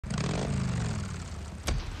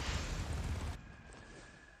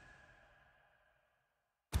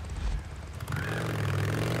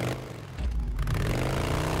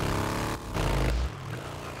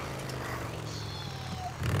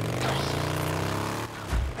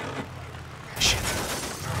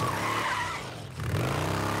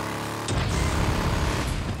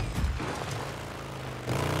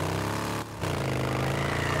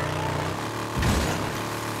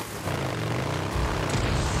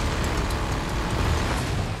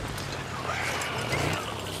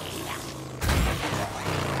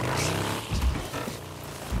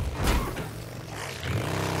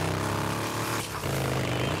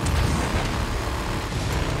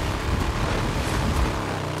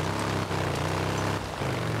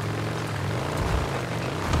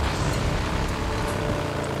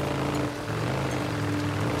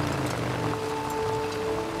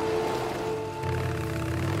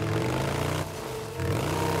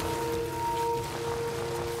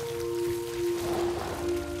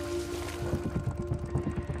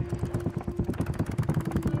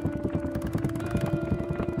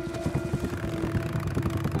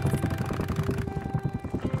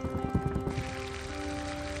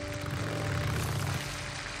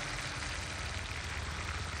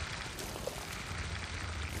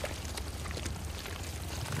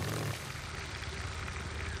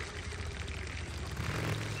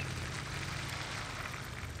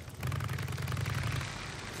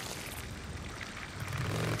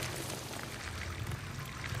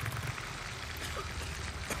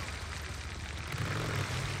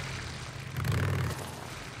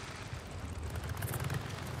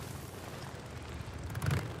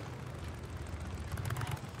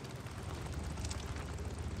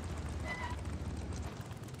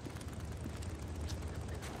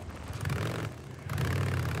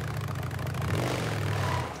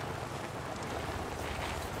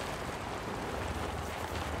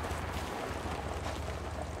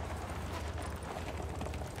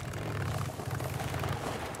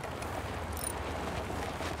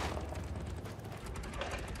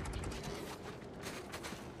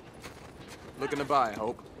Looking to buy,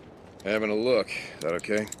 Hope. Having a look. Is that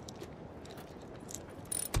okay?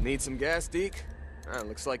 Need some gas, Deke?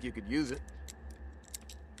 Looks like you could use it.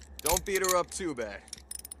 Don't beat her up too bad.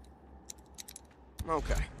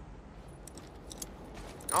 Okay.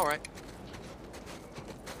 All right.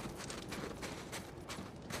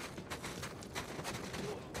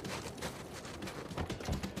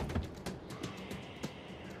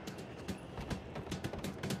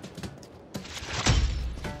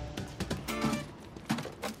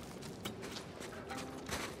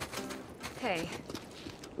 Hey.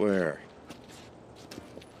 Where?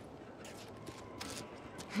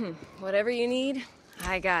 Whatever you need,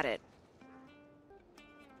 I got it.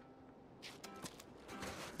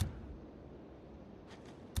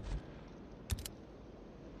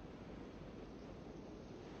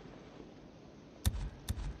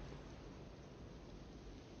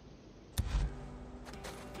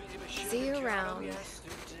 See you around.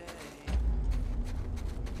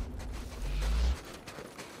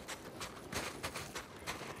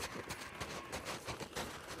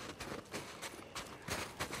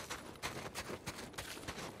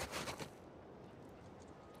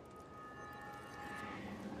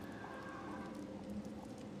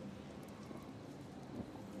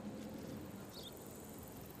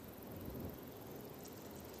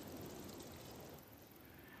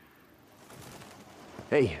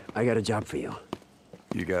 Hey, I got a job for you.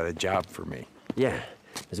 You got a job for me. Yeah,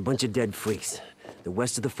 there's a bunch of dead freaks. The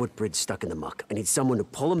west of the footbridge stuck in the muck. I need someone to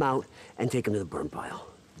pull them out and take them to the burn pile.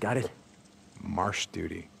 Got it? Marsh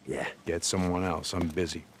duty. Yeah. Get someone else. I'm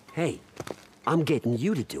busy. Hey, I'm getting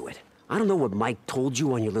you to do it. I don't know what Mike told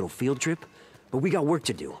you on your little field trip, but we got work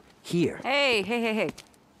to do. Here. Hey.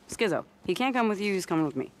 Skizzo, he can't come with you, he's coming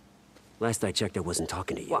with me. Last I checked, I wasn't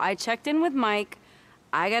talking to you. Well, I checked in with Mike.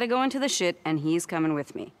 I gotta go into the shit, and he's coming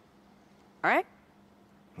with me. All right?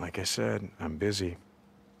 Like I said, I'm busy.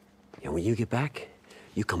 And when you get back,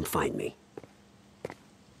 you come find me.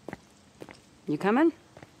 You coming?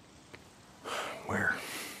 Where?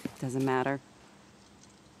 Doesn't matter.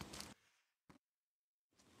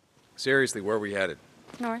 Seriously, where are we headed?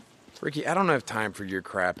 North. Ricky, I don't have time for your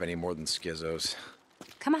crap any more than Skizzo's.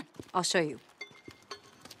 Come on, I'll show you.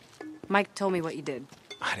 Mike told me what you did.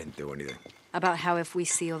 I didn't do anything. About how if we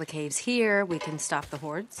seal the caves here, we can stop the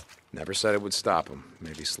hordes. Never said it would stop him.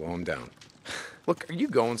 Maybe slow him down. Look, are you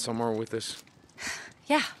going somewhere with this?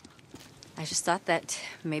 Yeah. I just thought that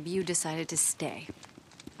maybe you decided to stay.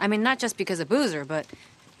 I mean, not just because of Boozer, but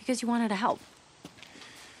because you wanted to help.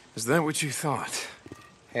 Is that what you thought?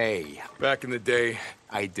 Hey, back in the day,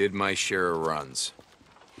 I did my share of runs.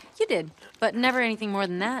 You did, but never anything more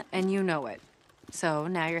than that, and you know it. So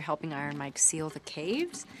now you're helping Iron Mike seal the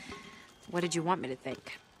caves? What did you want me to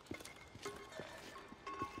think?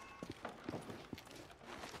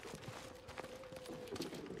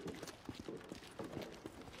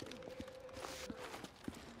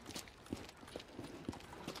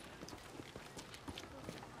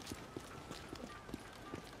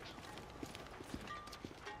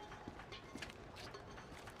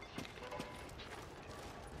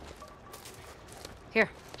 Here.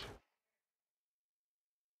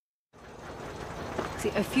 See,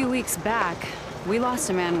 a few weeks back, we lost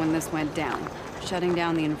a man when this went down, shutting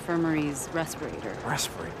down the infirmary's respirator.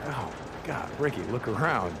 Respirator? Oh, God, Ricky, look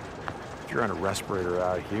around. If you're on a respirator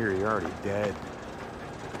out here, you're already dead.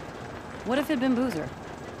 What if it'd been Boozer?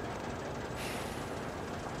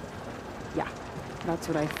 Yeah, that's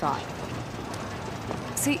what I thought.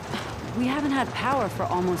 See, we haven't had power for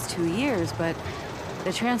almost 2 years, but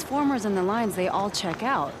the transformers and the lines, they all check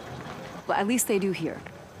out. Well, at least they do here.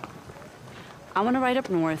 I want to ride up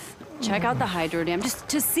north, check out the hydro dam, just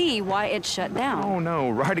to see why it shut down. Oh, no,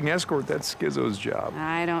 riding escort, that's Skizzo's job.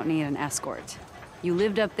 I don't need an escort. You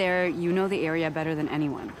lived up there, you know the area better than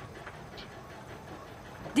anyone.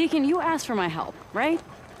 Deacon, you asked for my help, right?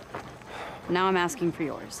 Now I'm asking for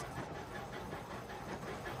yours.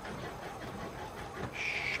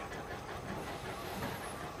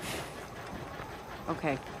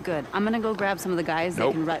 Okay, good. I'm gonna go grab some of the guys that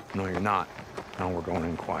can run. No, you're not. No, we're going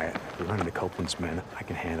in quiet. We're running to Copeland's men. I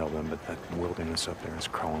can handle them, but that wilderness up there is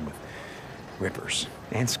crawling with rippers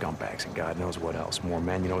and scumbags and God knows what else. More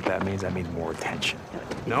men, you know what that means? That means more attention.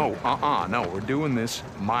 No, no, we're doing this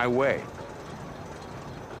my way.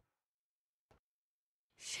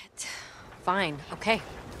 Shit. Fine, okay,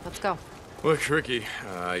 let's go. Look, Ricky,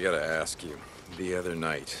 I gotta ask you. The other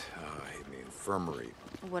night, in the infirmary.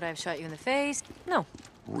 Would I have shot you in the face? No.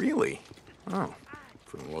 Really? Oh.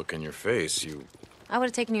 From the look in your face, you... I would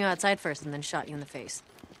have taken you outside first and then shot you in the face.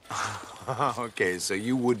 Okay, so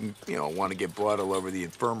you wouldn't, want to get blood all over the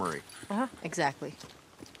infirmary. Uh-huh, exactly.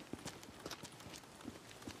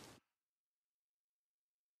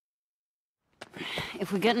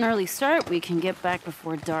 If we get an early start, we can get back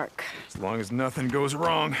before dark. As long as nothing goes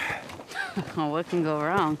wrong. Oh, what can go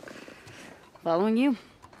wrong? Following you?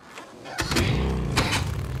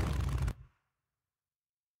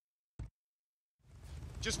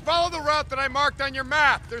 Just follow the route that I marked on your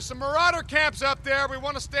map. There's some marauder camps up there we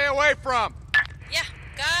want to stay away from. Yeah,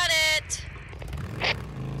 got it.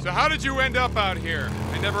 So how did you end up out here?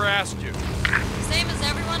 I never asked you. Same as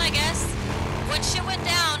everyone, I guess. When shit went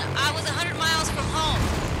down, I was 100 miles from home.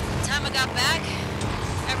 By the time I got back,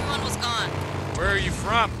 everyone was gone. Where are you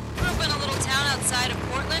from? Grew up in a little town outside of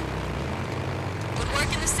Portland. Would work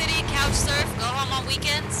in the city, couch surf, go home on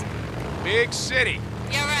weekends. Big city.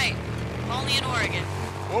 Yeah, right. Only in Oregon.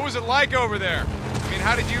 What was it like over there? I mean,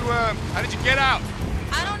 how did you get out?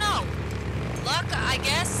 I don't know. Luck, I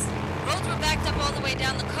guess. Roads were backed up all the way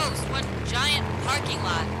down the coast, one giant parking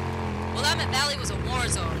lot. Willamette Valley was a war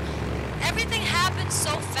zone. Everything happened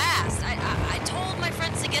so fast. I told my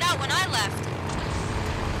friends to get out when I left.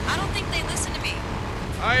 I don't think they listened to me.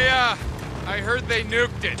 I heard they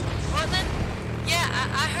nuked it. Portland? Yeah,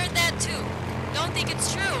 I heard that too. Don't think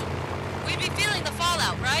it's true. We'd be feeling the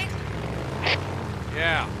fallout, right?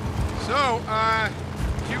 Yeah. So,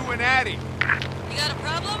 you and Addie. You got a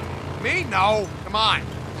problem? Me? No. Come on.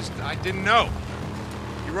 I didn't know.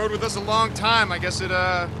 You rode with us a long time. I guess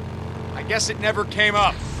it never came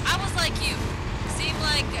up. I was like you. Seemed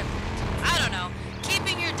like, I don't know,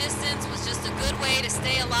 keeping your distance was just a good way to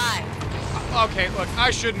stay alive. Okay, look, I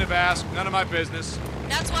shouldn't have asked. None of my business.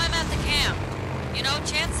 That's why I'm at the camp. You know,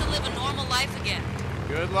 chance to live a normal life again.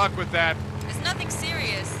 Good luck with that. It's nothing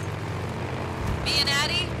serious. Me and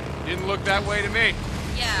Addie? Didn't look that way to me.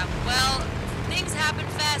 Yeah, well, things happen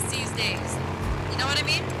fast these days. You know what I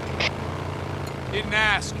mean? Didn't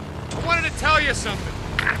ask. I wanted to tell you something.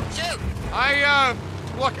 Shoot.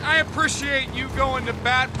 Look, I appreciate you going to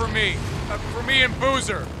bat for me. For me and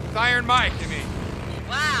Boozer. With Iron Mike, I mean.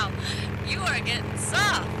 Wow, you are getting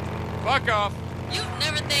soft. Fuck off. You've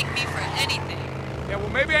never thanked me for anything. Yeah, well,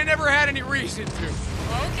 maybe I never had any reason to.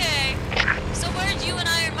 Okay. So where'd you and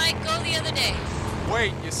Iron Mike go the other day?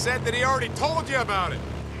 Wait, you said that he already told you about it.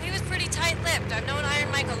 He was pretty tight-lipped. I've known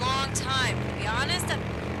Iron Mike a long time. To be honest,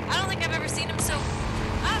 I don't think I've ever seen him so,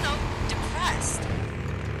 I don't know, depressed.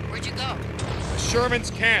 Where'd you go?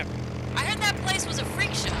 Sherman's camp. I heard that place was a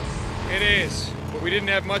freak show. It is, but we didn't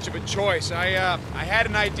have much of a choice. I had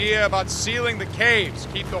an idea about sealing the caves,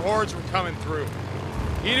 keep the hordes from coming through.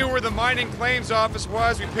 He knew where the mining claims office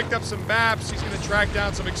was. We picked up some maps. He's gonna track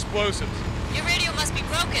down some explosives. Your radio must be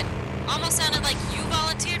broken. Almost sounded like you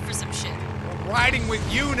volunteered for some shit. I'm riding with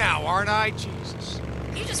you now, aren't I? Jesus.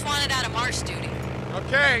 You just wanted out of marsh duty.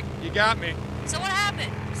 Okay, you got me. So what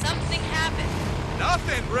happened? Something happened.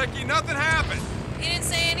 Nothing, Ricky, nothing happened. He didn't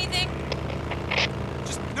say anything?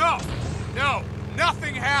 Just no,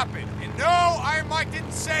 nothing happened. And no, Iron Mike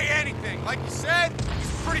didn't say anything. Like you said, he's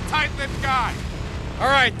a pretty tight-lipped guy. All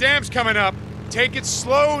right, dam's coming up. Take it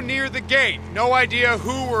slow near the gate. No idea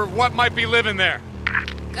who or what might be living there.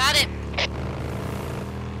 Got it.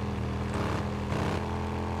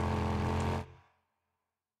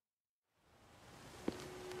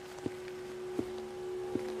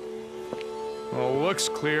 Oh, looks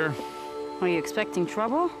clear. Are you expecting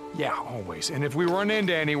trouble? Yeah, always. And if we run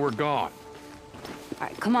into any, we're gone. All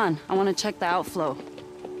right, come on. I want to check the outflow.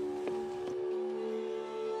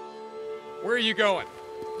 Where are you going?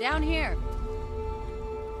 Down here.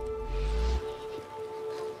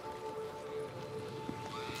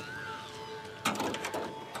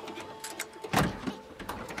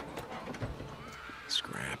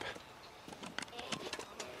 Scrap.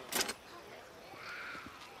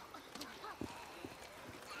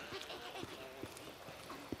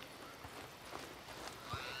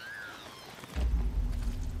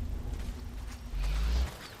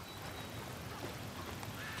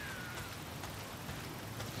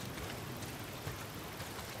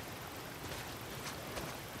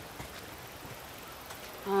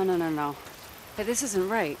 Oh, no. Hey, this isn't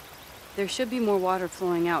right. There should be more water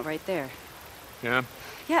flowing out right there. Yeah?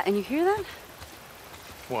 Yeah, and you hear that?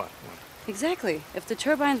 What? Exactly. If the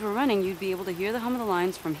turbines were running, you'd be able to hear the hum of the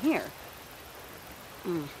lines from here.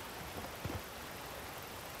 Oh.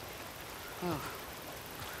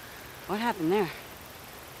 What happened there?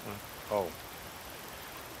 Oh.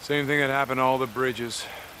 Same thing that happened to all the bridges.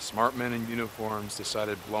 Smart men in uniforms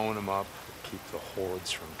decided blowing them up would keep the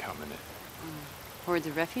hordes from coming in. Hordes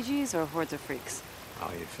of refugees or hordes of freaks?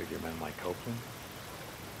 Oh, you figure men like Copeland?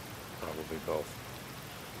 Probably both.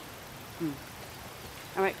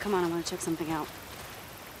 All right, come on, I want to check something out.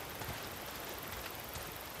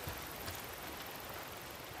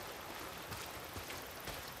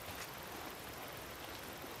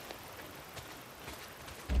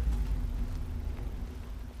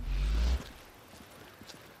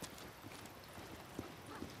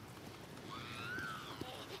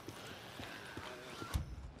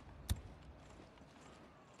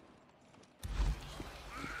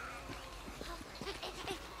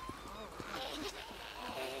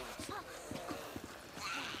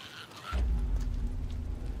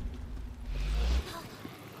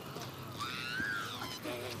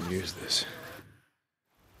 use this.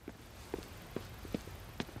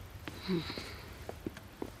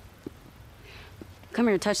 Come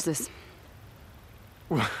here, touch this.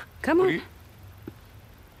 What? Come What on. are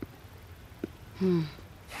you...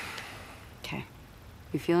 Okay.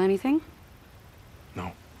 You feel anything?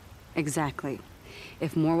 No. Exactly.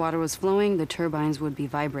 If more water was flowing, the turbines would be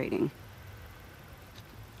vibrating.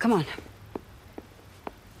 Come on.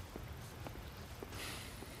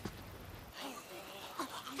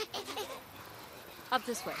 Up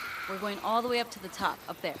this way. We're going all the way up to the top,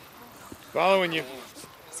 up there. Following you.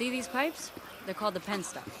 See these pipes? They're called the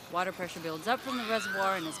penstock. Water pressure builds up from the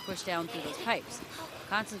reservoir and is pushed down through those pipes,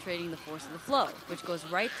 concentrating the force of the flow, which goes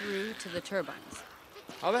right through to the turbines.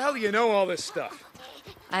 How the hell do you know all this stuff?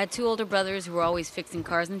 I had 2 older brothers who were always fixing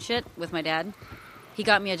cars and shit with my dad. He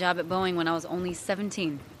got me a job at Boeing when I was only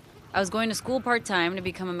 17. I was going to school part-time to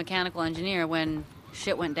become a mechanical engineer when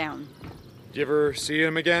shit went down. Did you ever see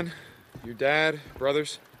him again? Your dad,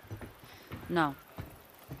 brothers? No.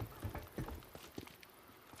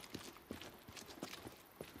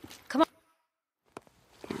 Come on.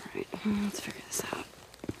 All right, let's figure this out.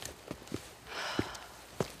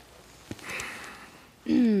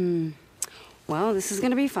 Well, this is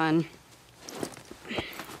gonna be fun.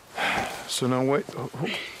 So now wait.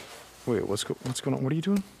 Wait, what's going on? What are you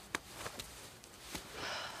doing?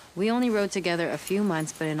 We only rode together a few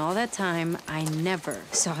months, but in all that time, I never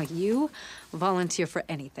saw you volunteer for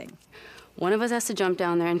anything. One of us has to jump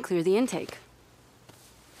down there and clear the intake.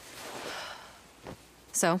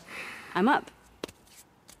 So, I'm up.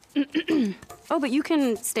 Oh, but you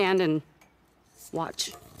can stand and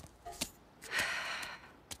watch.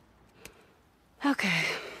 Okay.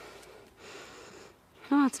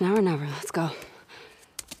 Oh, it's now or never. Let's go.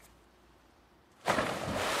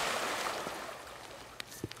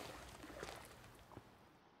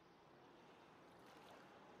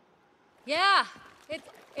 Yeah,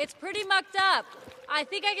 it's pretty mucked up. I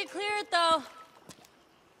think I can clear it though.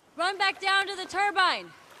 Run back down to the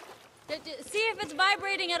turbine. See if it's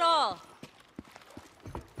vibrating at all.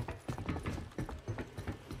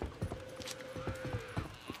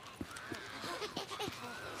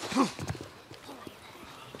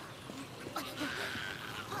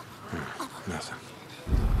 Nothing.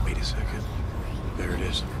 Wait a second. There it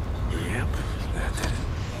is. Yep, that did it.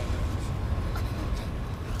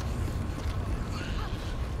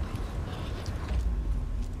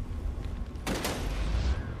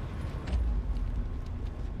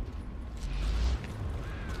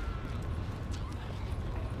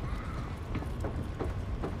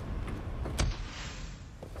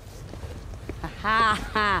 Ha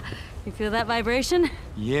ha! You feel that vibration?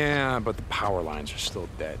 Yeah, but the power lines are still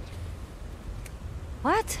dead.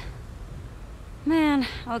 What? Man,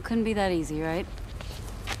 oh, it couldn't be that easy, right?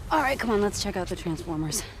 All right, come on, let's check out the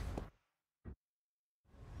transformers.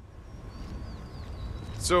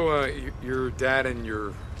 So, your dad and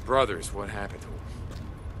your brothers, what happened to them?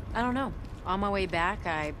 I don't know. On my way back,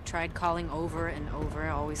 I tried calling over and over. I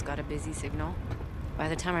always got a busy signal. By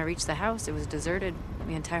the time I reached the house, it was deserted.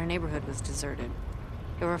 The entire neighborhood was deserted.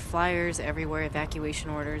 There were flyers everywhere, evacuation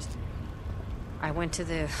orders. I went to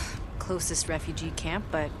the closest refugee camp,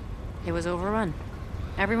 but it was overrun.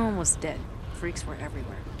 Everyone was dead. Freaks were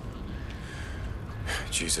everywhere.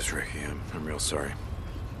 Jesus, Ricky, I'm real sorry.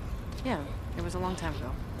 Yeah, it was a long time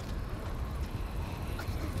ago.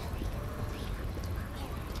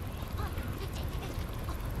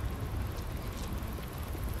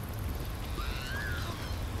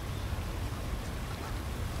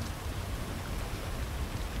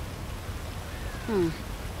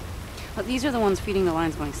 Well, these are the ones feeding the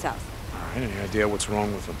lines going south. All right, any idea what's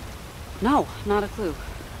wrong with them? No, not a clue.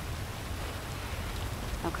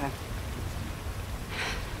 Okay.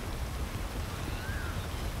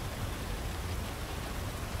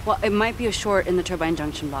 Well, it might be a short in the turbine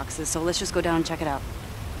junction boxes, so let's just go down and check it out.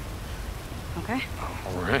 Okay?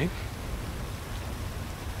 All right.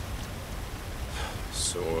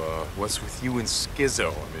 So, what's with you and Schizo?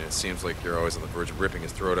 I mean, it seems like you're always on the verge of ripping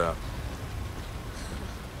his throat out.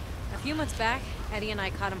 A few months back, Eddie and I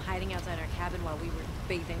caught him hiding outside our cabin while we were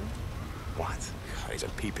bathing. What? God, he's a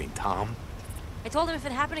peeping Tom. I told him if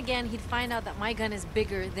it happened again, he'd find out that my gun is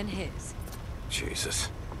bigger than his. Jesus.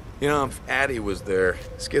 You know, if Addie was there,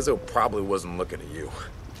 Schizo probably wasn't looking at you.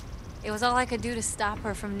 It was all I could do to stop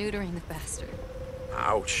her from neutering the bastard.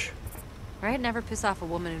 Ouch. Right? Never piss off a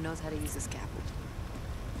woman who knows how to use a scalpel.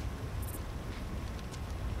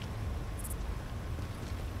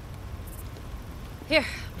 Here,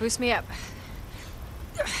 boost me up.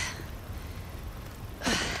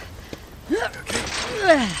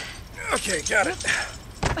 Okay, got it.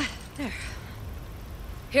 There.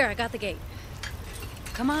 Here, I got the gate.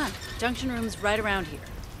 Come on, junction room's right around here.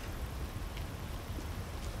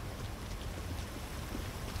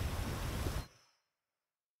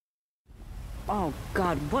 Oh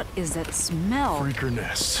God, what is that smell? Freaker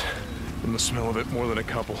nests. And the smell of it more than a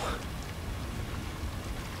couple.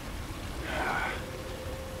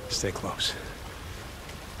 Stay close.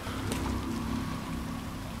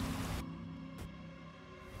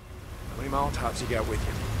 How many Molotovs you got with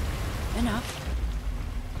you? Enough.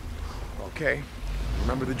 Okay.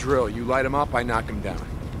 Remember the drill. You light them up, I knock them down.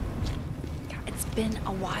 It's been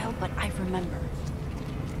a while, but I remember.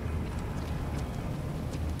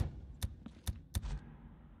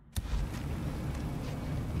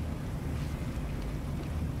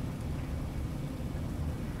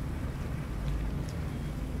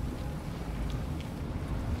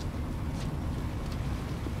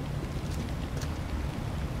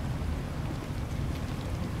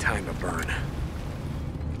 Time to burn.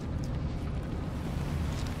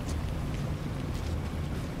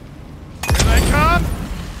 Here they come!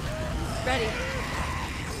 Ready.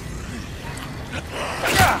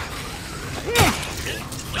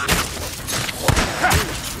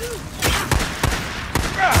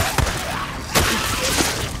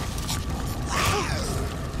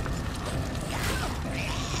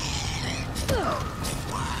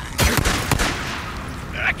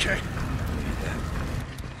 Okay.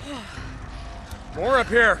 More up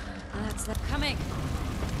here. That's that coming.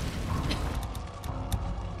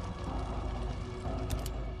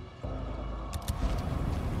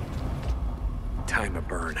 Time to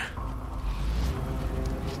burn.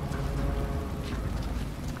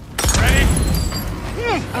 Ready?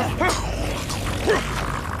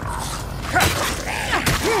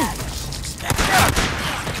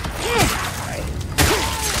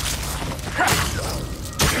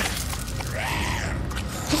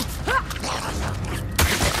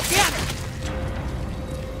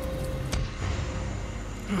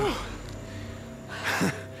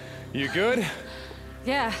 You good?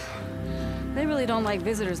 Yeah. They really don't like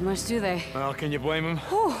visitors much, do they? Well, can you blame him?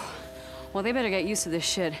 Whew. Well, they better get used to this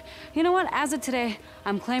shit. You know what? As of today,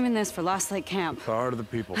 I'm claiming this for Lost Lake Camp. Power to the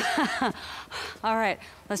people. All right,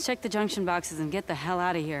 let's check the junction boxes and get the hell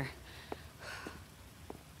out of here.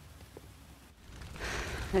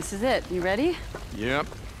 This is it. You ready? Yep.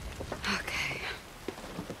 Okay.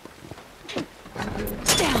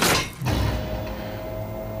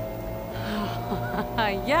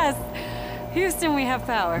 Yes! Houston, we have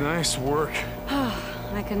power. Nice work.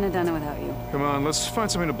 I couldn't have done it without you. Come on, let's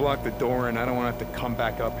find something to block the door in. I don't want to have to come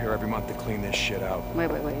back up here every month to clean this shit out. Wait.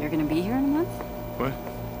 You're gonna be here in a month? What?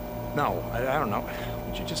 No, I don't know.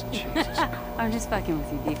 Would you just... Jesus. I'm just fucking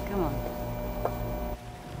with you, Deke. Come on.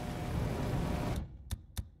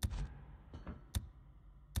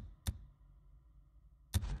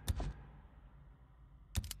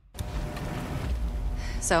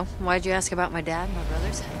 So, why'd you ask about my dad and my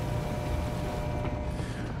brothers?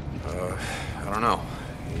 I don't know.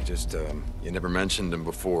 You just, you never mentioned him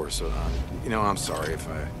before, so, you know, I'm sorry if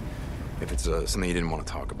it's something you didn't want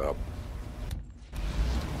to talk about. In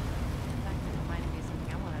fact, it reminded me of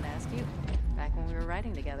something I wanted to ask you. Back when we were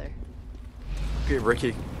riding together. Okay,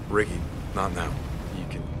 Ricky, not now. You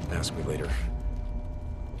can ask me later.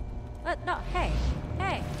 No, hey.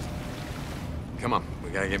 Come on, we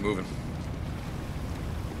gotta get moving.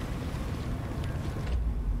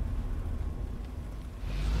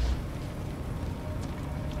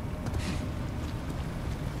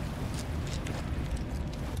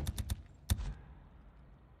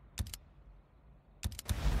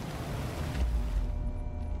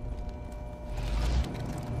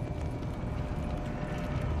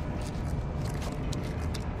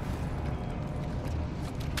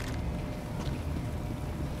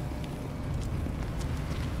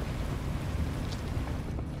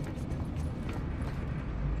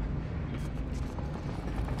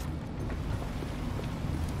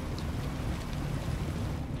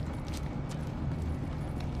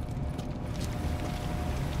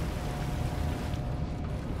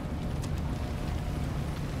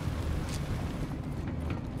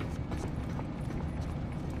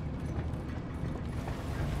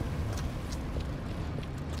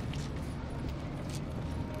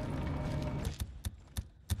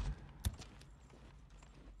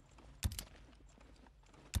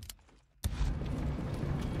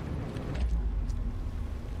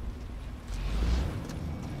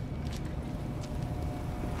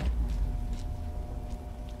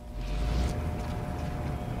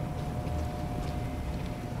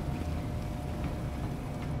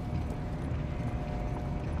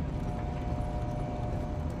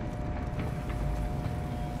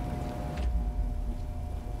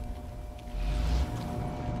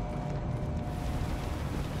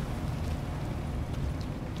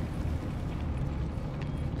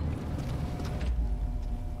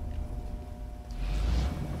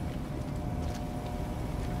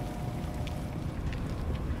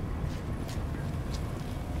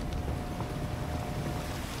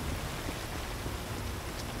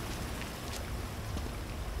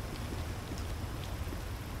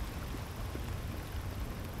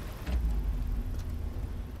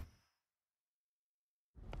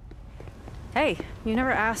 Hey, you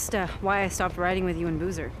never asked why I stopped riding with you and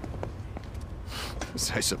Boozer.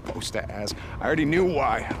 Was I supposed to ask? I already knew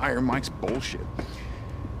why. Iron Mike's bullshit.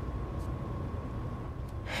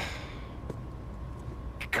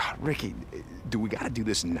 God, Ricky, do we gotta do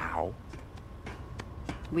this now?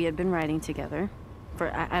 We had been riding together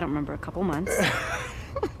for, I don't remember, a couple months.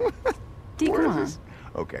 D, come on.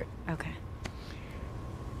 Okay. Okay.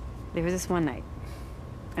 There was this one night,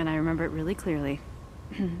 and I remember it really clearly.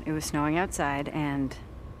 It was snowing outside, and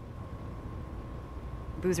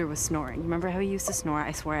Boozer was snoring. You remember how he used to snore?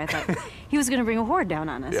 I swear I thought he was gonna bring a horde down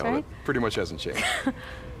on us, Yeah, right? well, pretty much hasn't changed.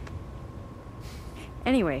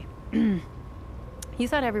 Anyway, you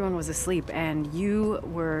thought everyone was asleep, and you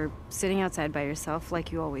were sitting outside by yourself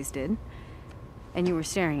like you always did, and you were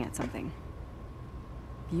staring at something.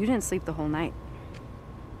 You didn't sleep the whole night.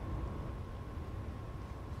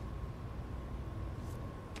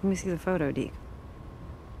 Let me see the photo, Deke.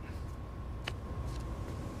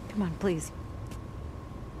 Come on, please.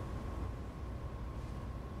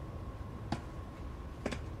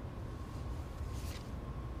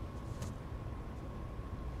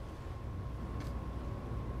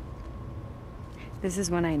 This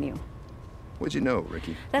is when I knew. What'd you know,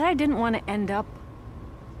 Ricky? That I didn't want to end up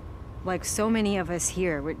like so many of us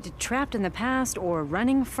here. We're trapped in the past or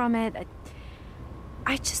running from it.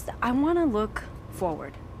 I want to look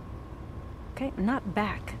forward. Okay? Not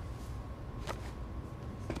back.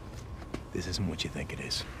 This isn't what you think it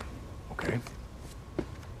is, okay?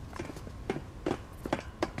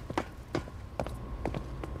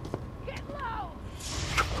 Get low!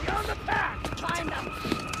 You're on the back! Find them!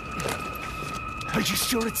 Are you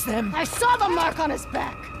sure it's them? I saw the mark on his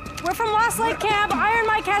back! We're from Lost Lake Camp. Iron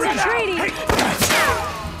Mike has a treaty.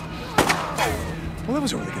 Well, that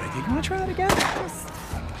was a really good idea. You want to try that again?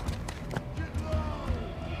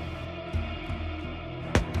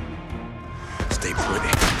 Stay put.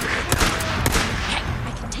 Hey,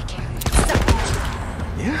 I can take care of it.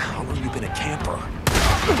 Yeah? How long have you been a camper?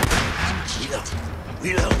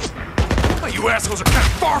 Reload. Oh, you assholes are kind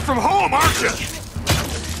of far from home, aren't you?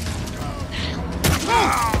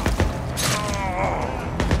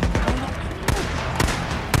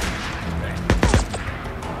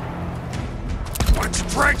 Why don't you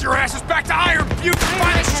drag your asses back to Iron Butte and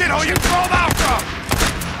find the shithole you crawled out from?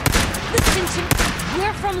 Listen to me.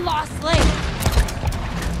 We're from Lost Lake.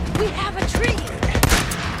 We have a tree.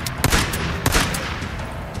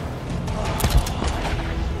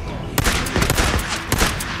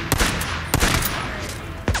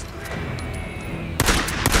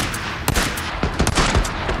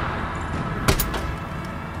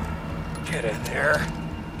 Get in there.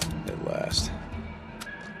 At last.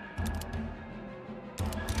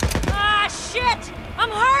 Ah, shit!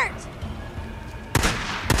 I'm hurt!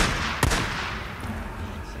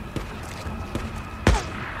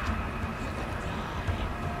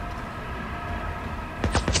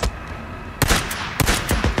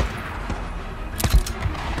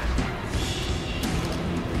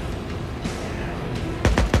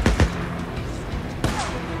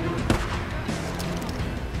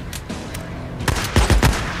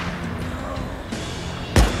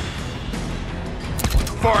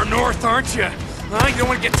 Far north, aren't you? Huh? You don't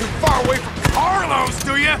want to get too far away from Carlos,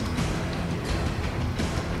 do you?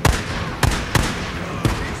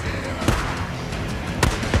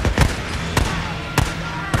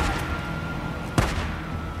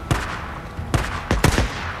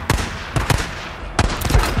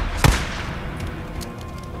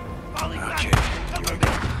 Okay, here we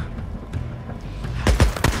go.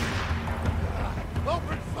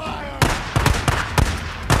 Open fire!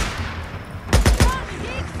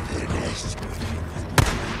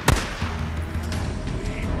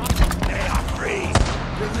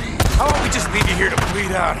 How about we just leave you here to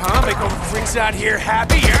bleed out, huh? Make all the freaks out here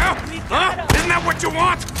happy, yeah? Huh? Isn't that what you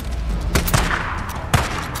want?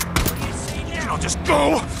 And I'll just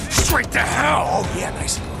go straight to hell. Oh, yeah,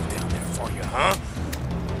 nice and low down there for you, huh?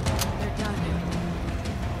 They're done.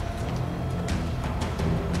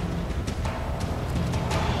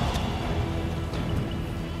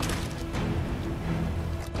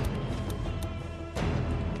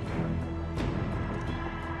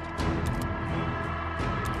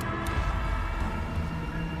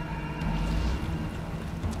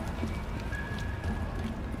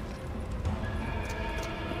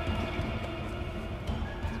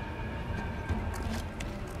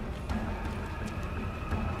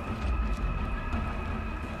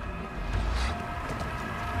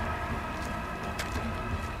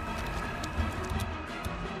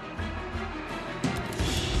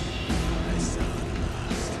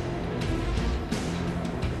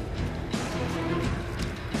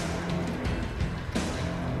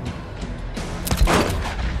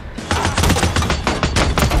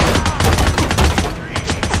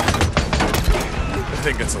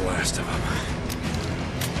 think that's the last of them.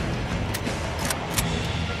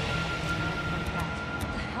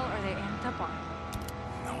 What the hell are they amped up on?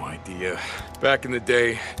 No idea. Back in the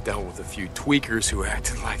day, dealt with a few tweakers who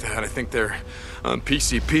acted like that. I think they're on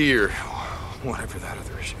PCP or whatever that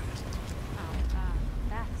other issue is.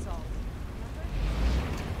 Bath salts.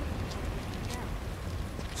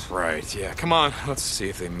 That's right, yeah. Come on, let's see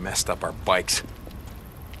if they messed up our bikes.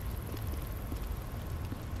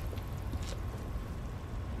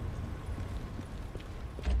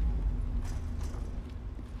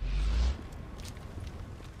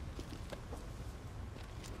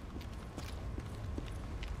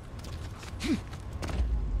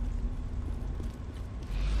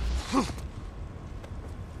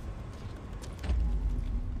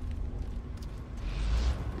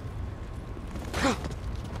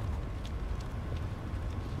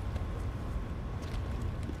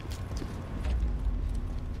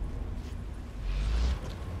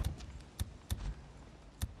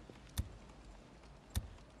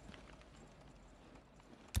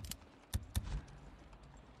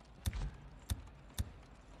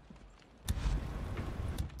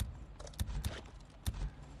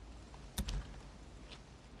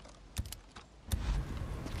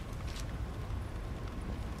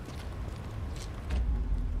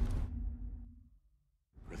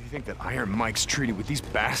 You think that Iron Mike's treaty with these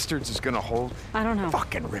bastards is gonna hold? I don't know.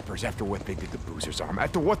 Fucking rippers after what they did to Boozer's arm.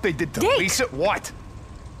 After what they did to Dick! Lisa, what?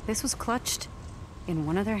 This was clutched in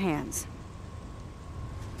one of their hands.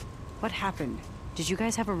 What happened? Did you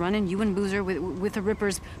guys have a run-in, you and Boozer, with the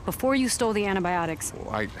Rippers before you stole the antibiotics?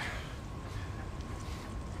 Well,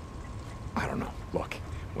 I don't know. Look,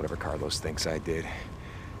 whatever Carlos thinks I did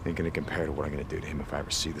ain't gonna compare to what I'm gonna do to him if I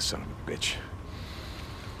ever see the son of a bitch.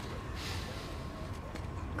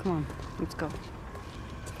 Come on, let's go.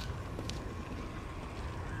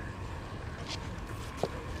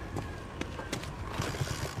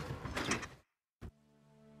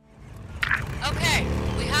 Okay,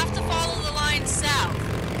 we have to follow the line south.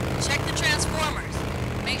 Check the transformers.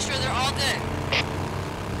 Make sure they're all good.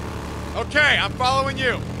 Okay, I'm following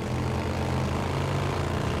you.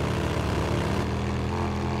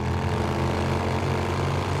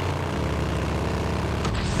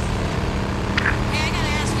 Hey, I gotta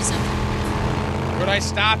ask you something. Could I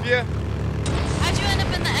stop you? How'd you end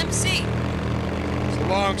up in the MC? It's a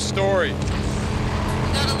long story. You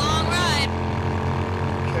got a long ride.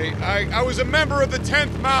 Okay, I was a member of the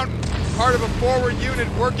 10th Mountain, part of a forward unit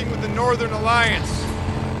working with the Northern Alliance.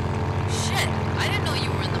 Shit, I didn't know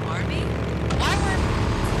you were in the Army. Why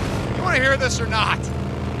were... You want to hear this or not?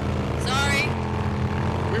 Sorry.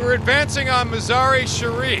 We were advancing on Mazar-e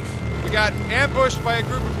Sharif. We got ambushed by a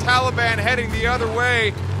group of Taliban heading the other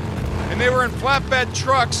way, and they were in flatbed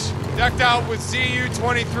trucks, decked out with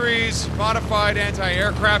ZU-23s, modified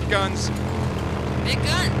anti-aircraft guns. Big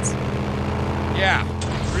guns. Yeah,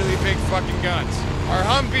 really big fucking guns. Our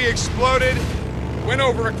Humvee exploded, went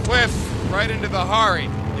over a cliff right into the Hari.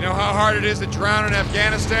 You know how hard it is to drown in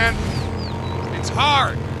Afghanistan? It's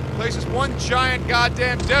hard. The place is one giant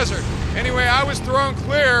goddamn desert. Anyway, I was thrown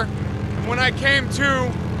clear, and when I came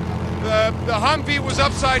to, the Humvee was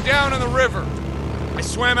upside down in the river. I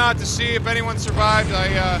swam out to see if anyone survived.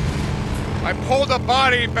 I pulled a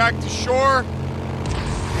body back to shore,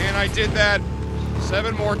 and I did that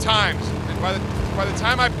 7 more times. And by the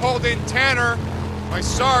time I pulled in Tanner, my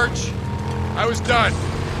Sarge, I was done.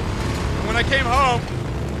 And when I came home,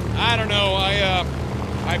 I don't know,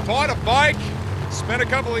 I bought a bike, spent a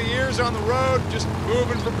couple of years on the road, just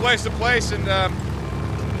moving from place to place, and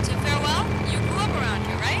To farewell? You grew up around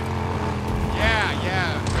here, right?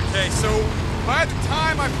 yeah. Okay, so by the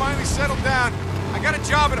time I finally settled down, I got a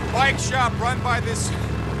job at a bike shop run by this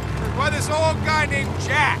old guy named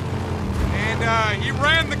Jack. And he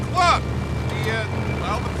ran the club.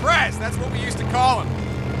 The press, that's what we used to call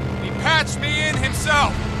him. He patched me in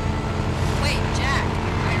himself. Wait, Jack.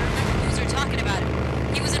 I remember Boozer talking about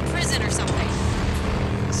him. He was in prison or something.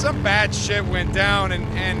 Some bad shit went down,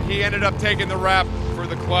 and he ended up taking the rap for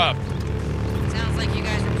the club. Sounds like you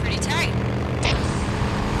guys were pretty tight.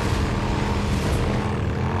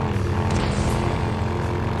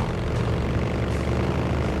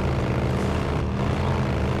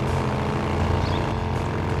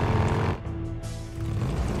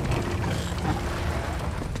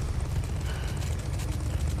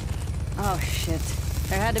 Oh, shit.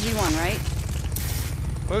 There had to be one, right?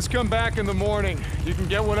 Let's come back in the morning. You can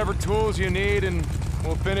get whatever tools you need, and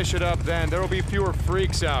we'll finish it up then. There'll be fewer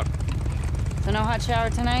freaks out. So no hot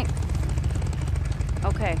shower tonight?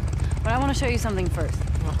 Okay, but I want to show you something first.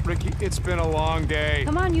 Oh, Ricky, it's been a long day.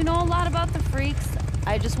 Come on, you know a lot about the freaks.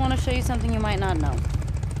 I just want to show you something you might not know.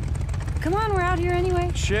 Come on, we're out here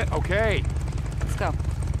anyway. Shit, okay. Let's go.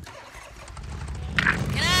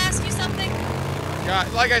 Can I ask you something?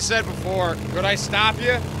 God, like I said before, could I stop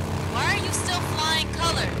you? Why are you still flying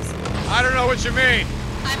colors? I don't know what you mean.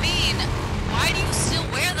 I mean, why do you still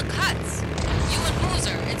wear the cuts? You and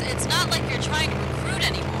Boozer, it's not like you're trying to recruit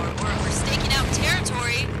anymore or staking out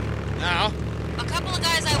territory. Now? A couple of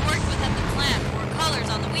guys I worked with at the plant wore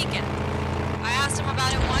colors on the weekend. I asked them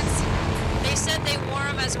about it once. They said they wore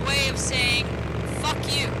them as a way of saying, fuck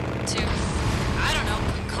you, to, I don't know,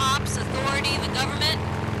 cops, authority, the government.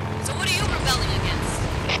 So what are you rebelling against?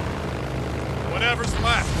 Whatever's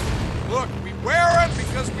left. Look, we wear them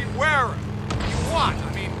because we wear them. What do you want? I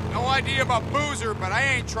mean, no idea about Boozer, but I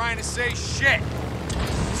ain't trying to say shit.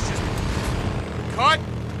 It's just... cut?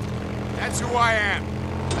 That's who I am.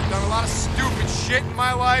 I've done a lot of stupid shit in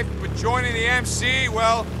my life, but joining the MC,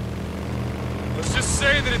 well... let's just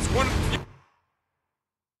say that it's one of the...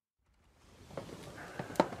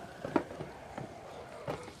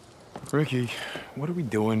 Ricky, what are we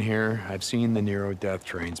doing here? I've seen the Nero death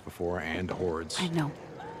trains before and hordes. I know.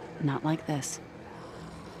 Not like this.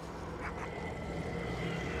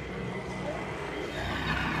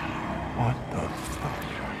 What the fuck?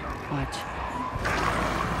 Watch.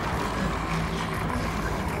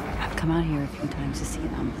 I've come out here a few times to see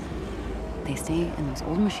them. They stay in those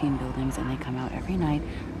old machine buildings and they come out every night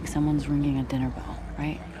like someone's ringing a dinner bell,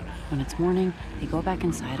 right? When it's morning, they go back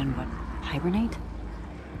inside and what, hibernate?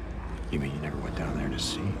 You mean you never went down there to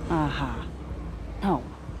see? Aha. No.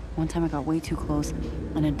 One time I got way too close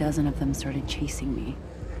and a dozen of them started chasing me.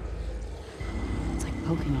 It's like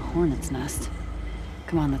poking a hornet's nest.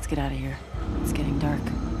 Come on, let's get out of here. It's getting dark.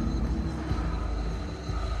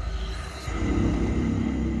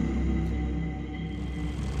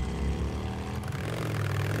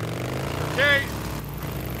 Okay,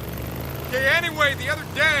 anyway, the other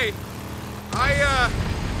day, I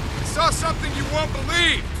saw something you won't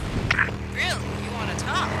believe. Really? You want to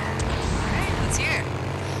talk? Alright, let's hear it.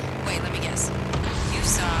 Wait, let me guess. You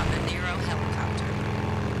saw a Nero helicopter.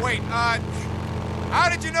 Wait, how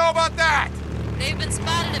did you know about that? They've been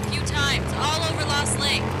spotted a few times, all over Lost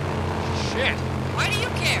Lake. Shit. Why do you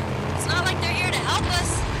care? It's not like they're here to help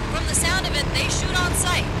us. From the sound of it, they shoot on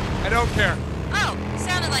sight. I don't care. Oh,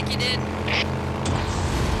 sounded like you did.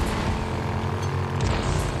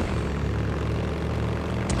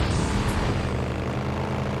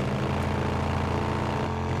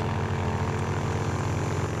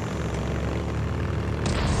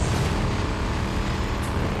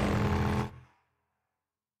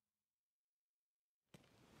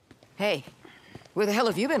 Hey, where the hell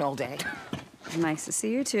have you been all day? Nice to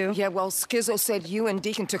see you too. Yeah, well, Skizzo said you and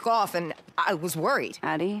Deacon took off, and I was worried.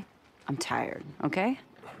 Addie, I'm tired, okay?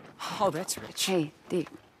 Oh, that's rich. Hey, Deke.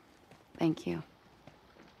 Thank you.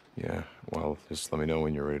 Yeah, well, just let me know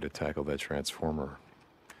when you're ready to tackle that transformer.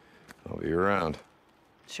 I'll be around.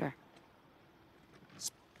 Sure.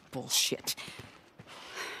 Bullshit.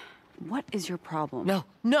 What is your problem?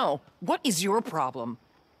 No. What is your problem?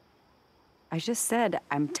 I just said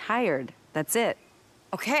I'm tired. That's it.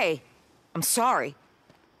 Okay, I'm sorry.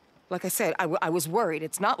 Like I said, I was worried.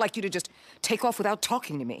 It's not like you to just take off without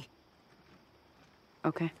talking to me.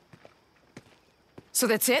 Okay. So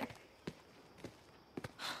that's it?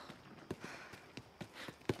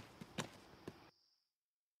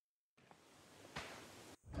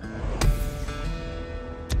 I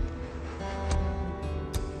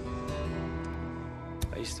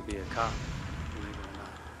used to be a cop, believe it or not.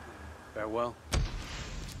 Farewell. I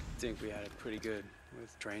think we had it pretty good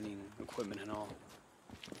with training, equipment, and all.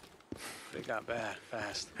 But it got bad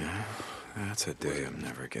fast. Yeah, that's a day I'm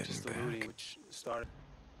never getting Just the back. looting, which started.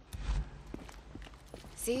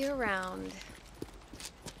 See you around.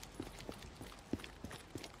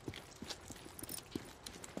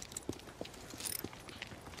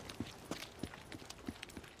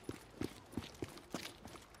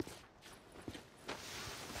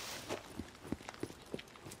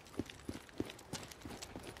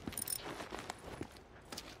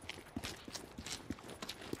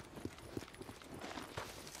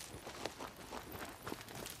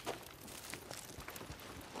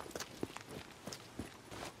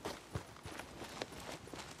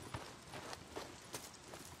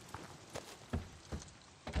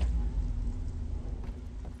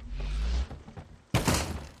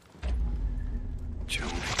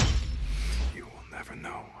 Joni, you will never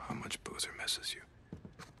know how much Boozer misses you.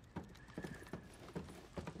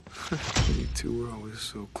 You two were always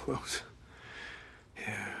so close.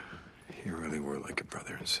 Yeah, you really were like a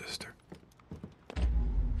brother and sister.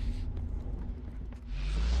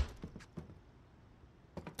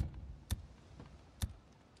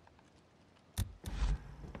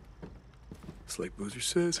 It's like Boozer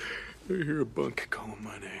says, I hear a bunk calling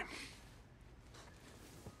my name.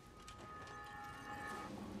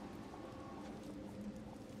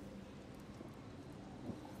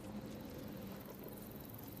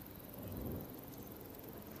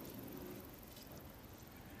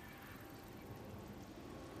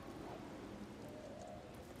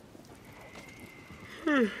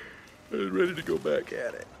 I was ready to go back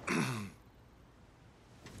at it.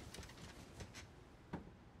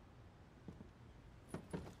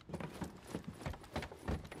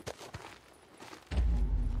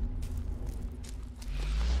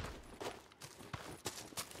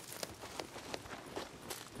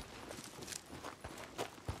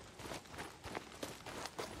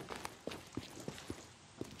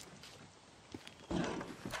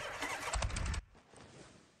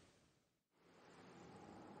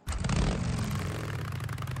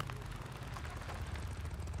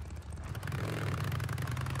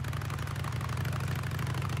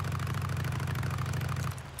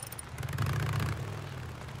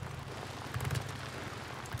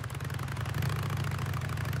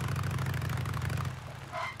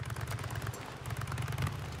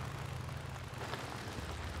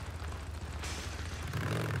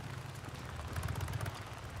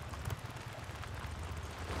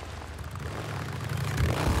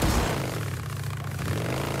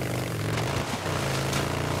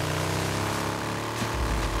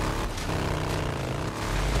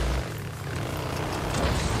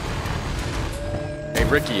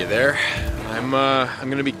 Ricky, you there? I'm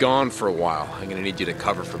gonna be gone for a while. I'm gonna need you to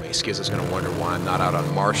cover for me. Skizzo's gonna wonder why I'm not out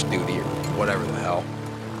on marsh duty or whatever the hell.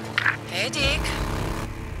 Hey, Deke.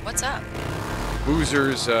 What's up?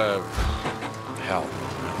 Boozer's, hell,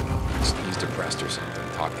 I don't know. He's depressed or something.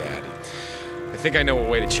 Talk to Addie. I think I know a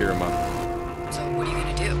way to cheer him up. So what are you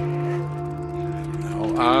gonna do? I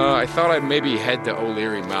don't know. I thought I'd maybe head to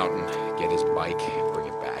O'Leary Mountain, get his bike, bring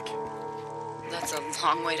it back. That's a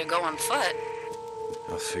long way to go on foot.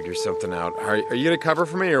 I'll figure something out. Are you gonna cover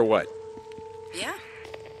for me or what? Yeah.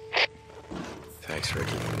 Thanks,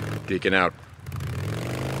 Ricky. Deacon out.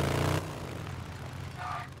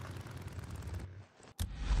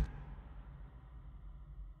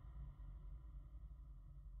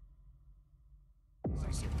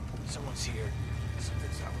 Someone's here.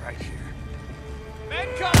 Something's not right here. Men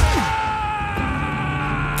come!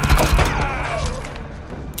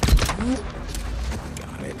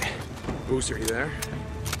 Got it. Boozer, you there?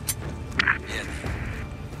 Yeah.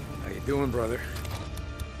 How you doing, brother?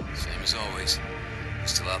 Same as always. You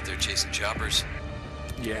still out there chasing choppers?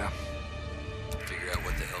 Yeah. Figure out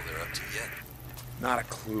what the hell they're up to yet? Not a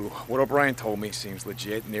clue. What O'Brien told me seems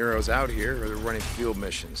legit. Nero's out here, or they're running field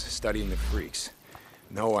missions, studying the freaks.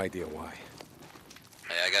 No idea why.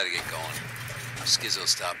 Hey, I gotta get going. Skizzo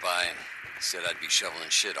stopped by and said I'd be shoveling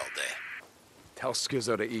shit all day. Tell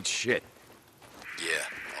Skizzo to eat shit. Yeah,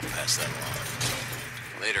 I'll pass that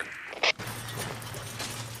along. Later.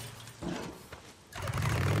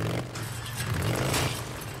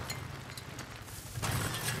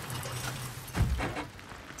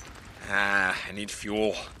 I need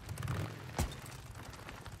fuel. Here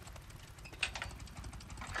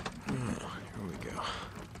we go.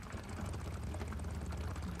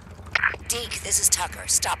 Deke, this is Tucker.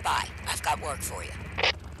 Stop by. I've got work for you.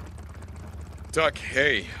 Tuck,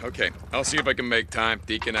 hey, okay. I'll see if I can make time.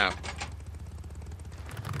 Deacon out.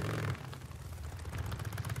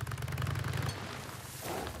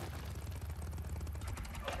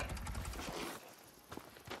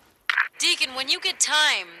 Deacon, when you get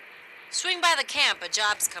time, swing by the camp. A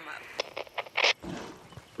job's come up.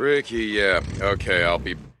 Ricky, yeah. Okay, I'll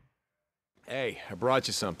be... Hey, I brought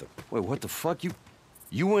you something. Wait, what the fuck?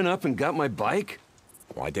 You went up and got my bike?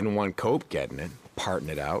 Well, I didn't want Cope getting it, parting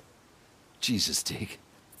it out. Jesus, Deke.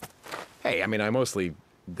 Hey, I mean, I mostly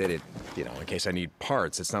did it, you know, in case I need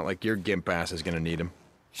parts. It's not like your gimp ass is gonna need them.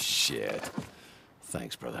 Shit.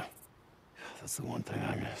 Thanks, brother. That's the one thing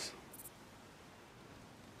I miss.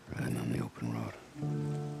 Riding on the open road.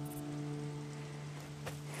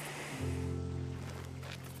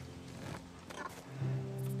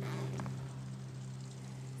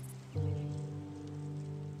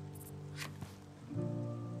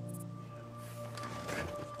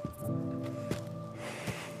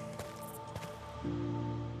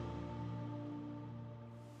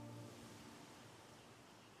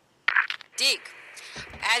 Deke,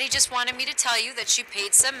 Addie just wanted me to tell you that she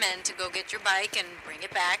paid some men to go get your bike and bring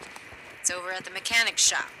it back. It's over at the mechanic's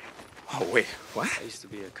shop. Oh, wait, what? I used to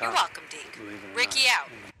be a cop. You're welcome, Deke. believe it or Ricky not. out.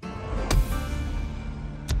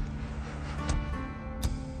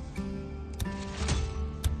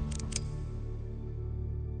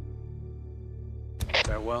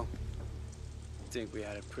 Farewell. think we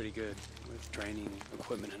had it pretty good with training,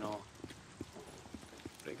 equipment, and all.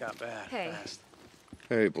 But it got bad fast.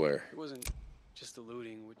 Hey, Blair. It wasn't just the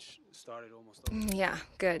looting, which started almost over. Yeah,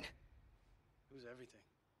 good. It was everything.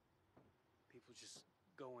 People just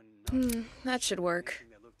going nuts. That should work.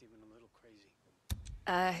 Anything that looked even a little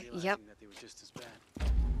crazy. Yep. That they were just as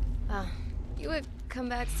bad. You would come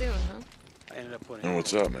back soon, huh? I ended up putting. Oh,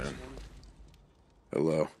 what's up, man?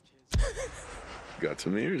 Hello. Got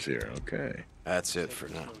some ears here, okay. That's it for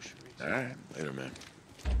now. All right, later, man.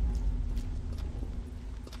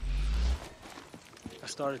 I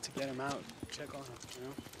started to get him out, check on him, you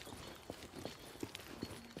know?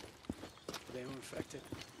 They were infected.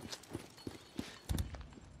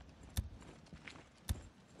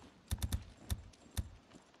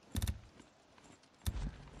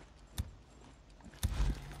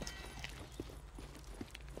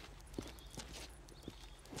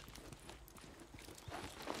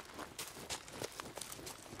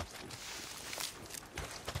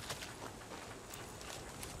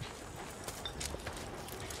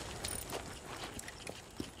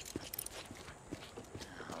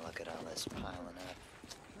 Piling up.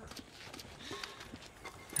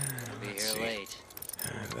 You'll be here late.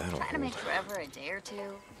 That'll Try to make hold. forever a day or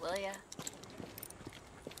two, will ya?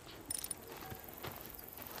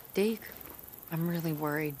 Deke, I'm really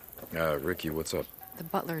worried. Ricky, what's up? The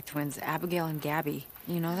Butler twins, Abigail and Gabby.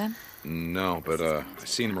 You know them? No, but I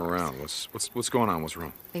seen them around. What's going on? What's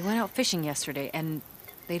wrong? They went out fishing yesterday, and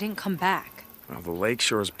they didn't come back. Well, the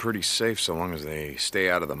lakeshore is pretty safe so long as they stay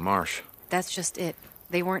out of the marsh. That's just it.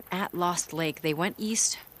 They weren't at Lost Lake. They went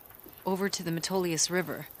east, over to the Metolius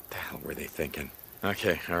River. The hell were they thinking?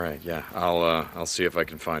 Okay, all right, yeah. I'll see if I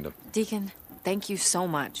can find them. Deacon, thank you so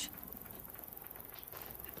much.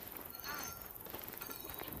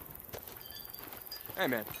 Hey,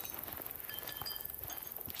 man.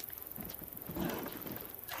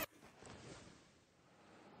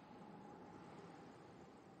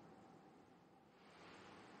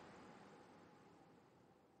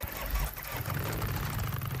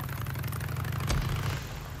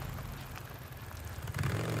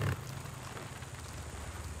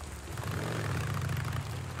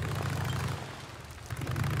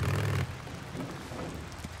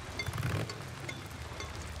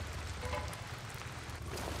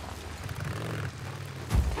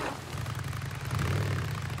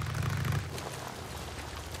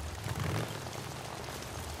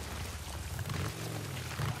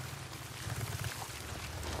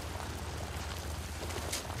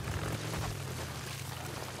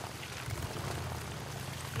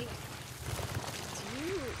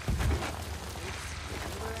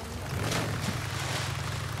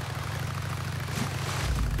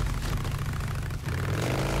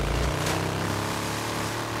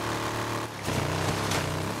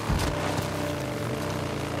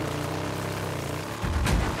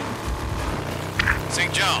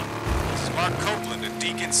 St. John. This is Mark Copeland at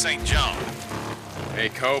Deacon St. John. Hey,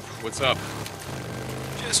 Cope, what's up?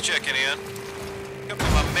 Just checking in. A couple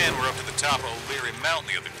of my men were up to the top of O'Leary Mountain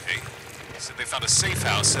the other day. Said they found a safe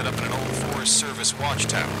house set up in an old Forest Service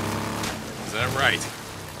watchtower. Is that right?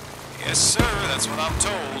 Yes, sir, that's what I'm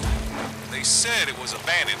told. They said it was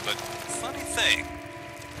abandoned, but funny thing,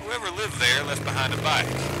 whoever lived there left behind a bike.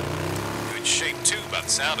 Good shape, too, by the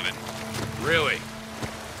sound of it. Really?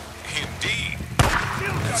 Indeed.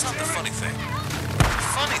 That's not the funny thing. The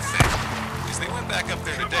funny thing is they went back up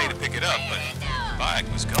there today to pick it up, but the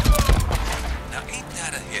bike was gone. Now, ain't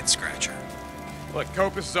that a head-scratcher? Look,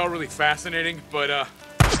 Cope, this is all really fascinating, but,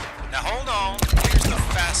 Now, hold on. Here's the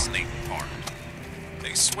fascinating part.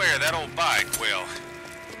 They swear that old bike, well,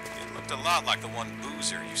 it looked a lot like the one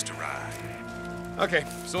Boozer used to ride. Okay,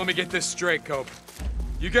 so let me get this straight, Cope.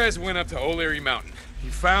 You guys went up to O'Leary Mountain.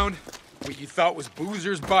 You found what you thought was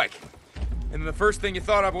Boozer's bike. And then the first thing you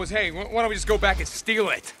thought of was, hey, why don't we just go back and steal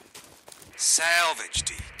it? Salvage,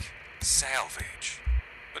 Deke. Salvage.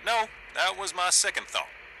 But no, that was my second thought.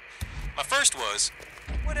 My first was,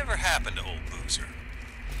 whatever happened to old Boozer?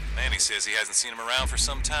 Manny says he hasn't seen him around for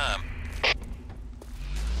some time.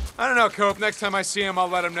 I don't know, Cope. Next time I see him, I'll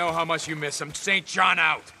let him know how much you miss him. St. John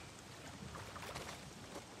out.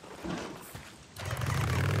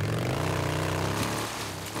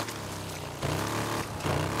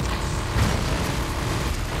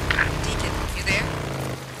 Deacon, you there?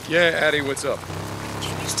 Yeah, Addie, what's up?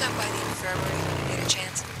 Can you stop by the infirmary when you get a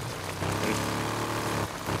chance?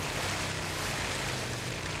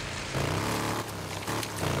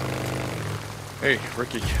 Hey,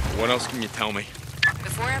 Ricky, what else can you tell me?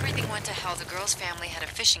 Before everything went to hell, the girl's family had a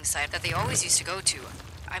fishing site that they always used to go to.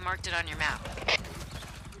 I marked it on your map.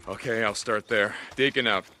 Okay, I'll start there. Deacon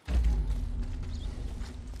out.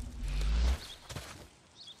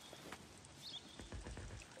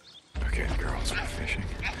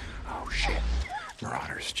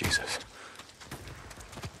 Jesus.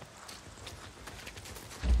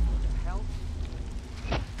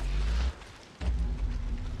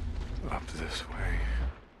 Up this way.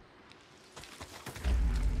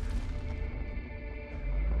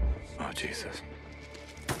 Oh, Jesus.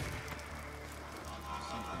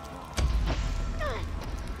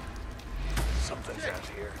 Something's out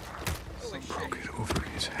here. Broke it over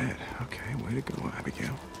his head. Okay, way to go,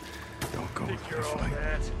 Abigail. Don't go without a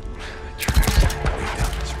fight. Tracks lead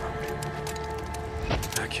down this road.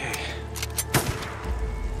 Okay.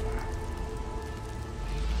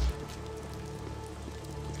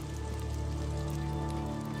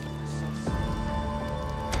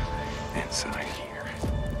 Inside here.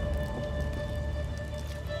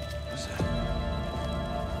 What's that?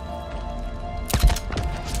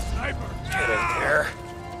 Sniper! Get in there.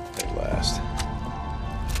 At last.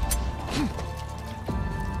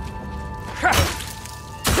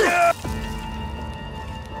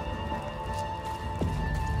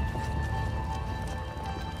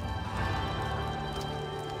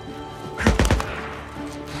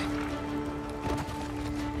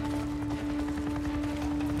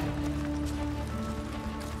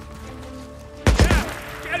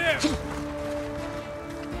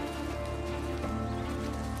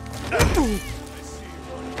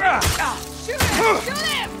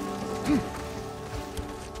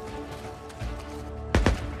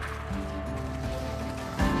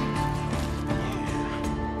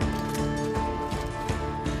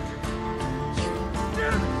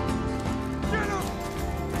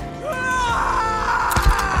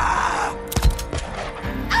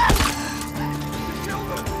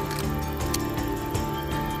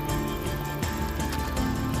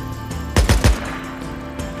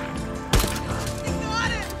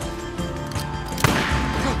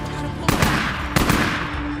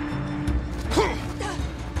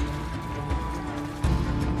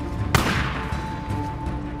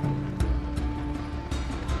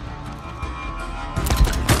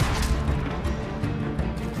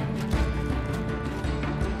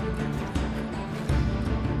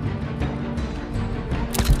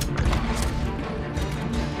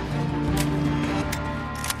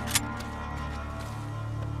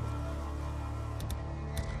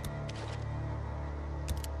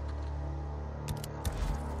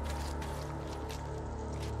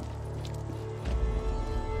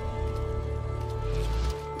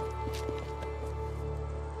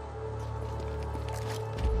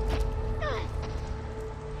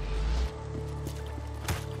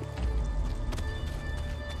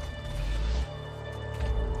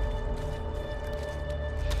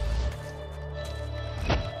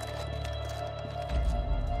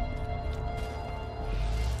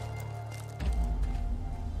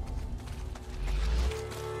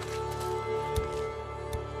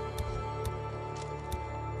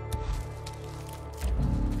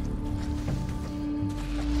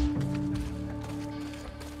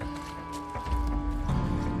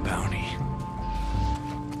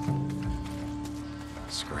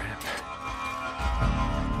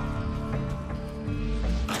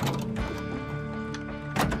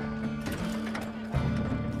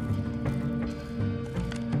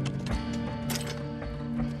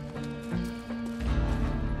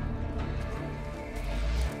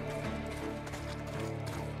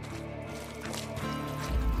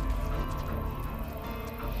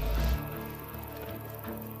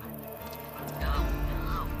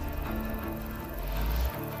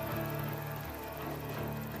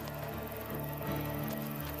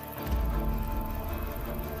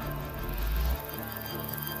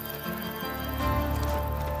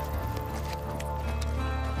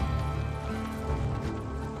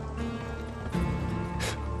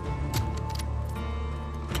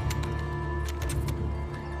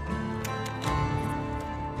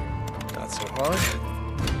 So hard.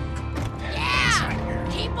 Yeah!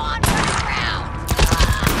 Keep on running around!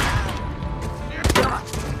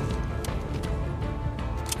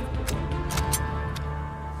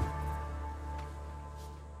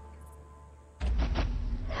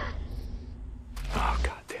 Oh,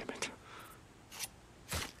 God damn it.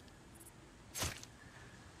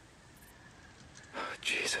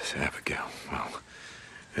 Jesus, Abigail. Well,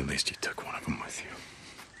 at least you took one of them with you.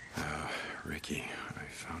 Ricky, I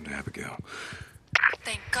found Abigail.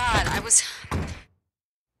 Thank God, I was...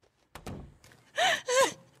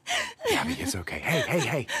 Abby, it's okay.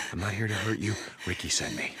 Hey. I'm not here to hurt you. Ricky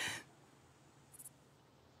sent me.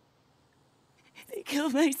 They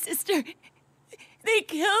killed my sister. They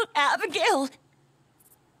killed Abigail.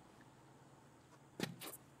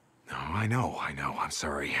 No, I know. I'm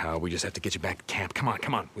sorry. We just have to get you back to camp. Come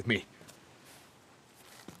on, with me.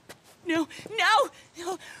 No, no!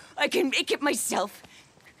 No! I can make it myself.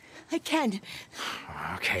 I can.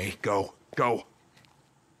 Okay, go. Go.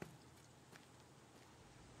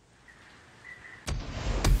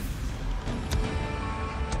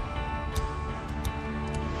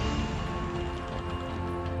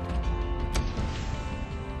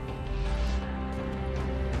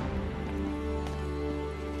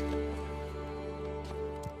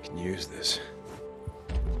 Can use this.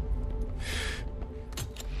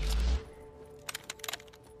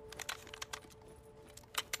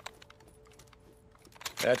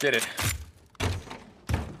 That did it.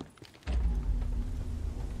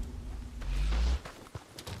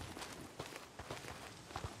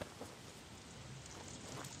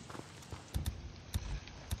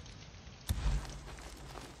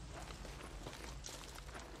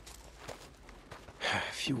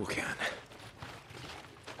 Fuel can.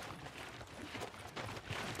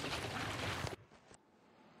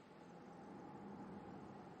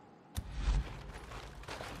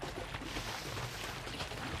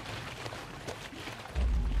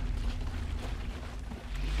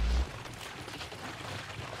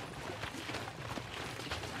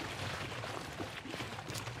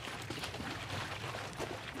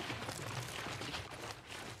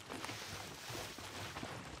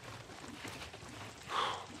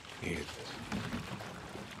 Needed this.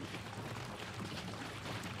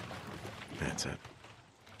 That's it.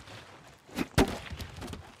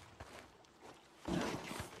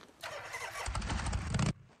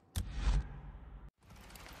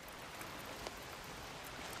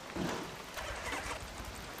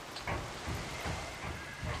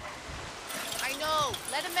 I know.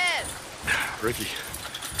 Let him in. Ricky,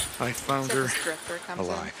 I found So her this drifter comes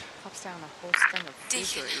alive. in, pops down a whole string of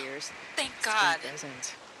boozer ears. Thank God.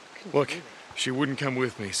 Doesn't. Look, she wouldn't come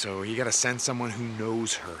with me, so you gotta send someone who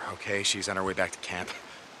knows her, okay? She's on her way back to camp.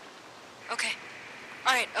 Okay.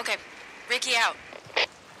 All right, okay. Ricky out.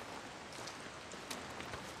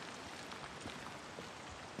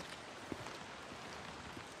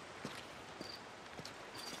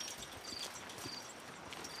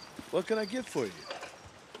 What can I get for you?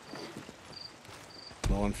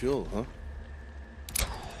 Low on fuel, huh?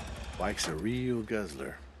 Bike's a real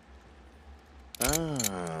guzzler.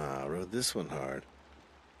 Ah, rode this one hard.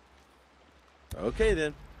 Okay,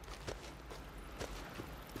 then.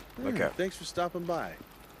 Look out. Thanks for stopping by.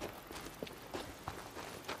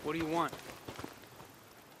 What do you want?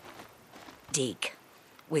 Deke,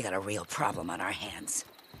 we got a real problem on our hands.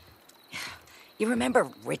 You remember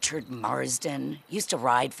Richard Marsden? Used to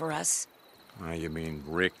ride for us? You mean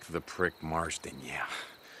Rick the Prick Marsden? Yeah,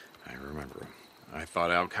 I remember him. I thought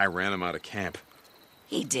Alki ran him out of camp.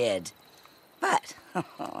 He did. But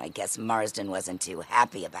I guess Marsden wasn't too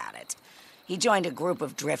happy about it. He joined a group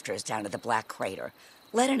of drifters down at the Black Crater,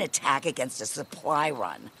 led an attack against a supply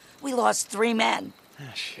run. We lost 3 men.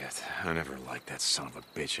 Ah, shit. I never liked that son of a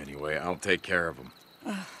bitch anyway. I'll take care of him.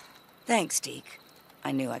 Thanks, Deke.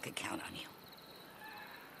 I knew I could count on you.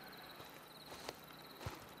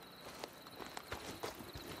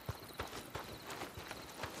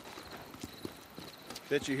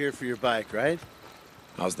 Bet you're here for your bike, right?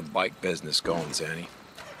 How's the bike business going, Zanny?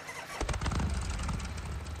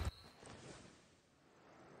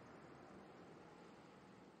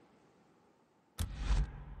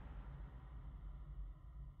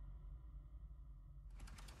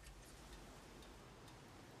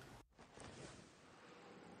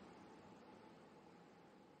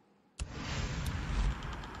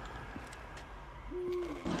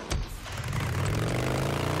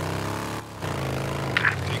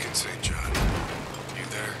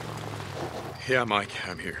 Yeah, Mike,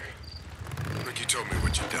 I'm here. Ricky told me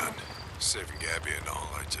what you done, saving Gabby and all.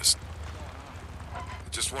 I just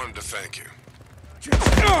wanted to thank you.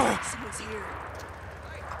 Someone's here.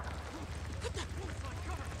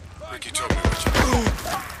 Ricky told me what you done.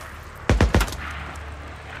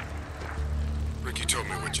 Ricky told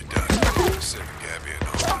me what you done, saving Gabby and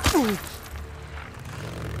all.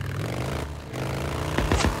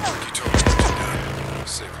 Ricky told me what you done,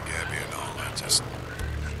 saving Gabby and all. I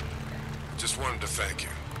just wanted to thank you.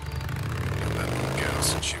 And that little gal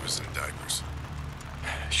since she was in diapers.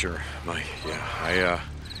 Sure, Mike, yeah. I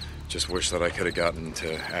just wish that I could have gotten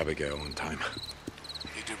to Abigail in time.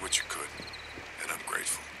 You did what you could, and I'm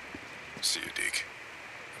grateful. See you, Deke.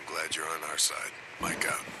 I'm glad you're on our side. Mike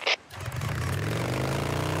out.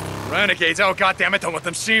 Renegades! Oh, goddammit, don't let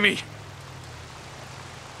them see me!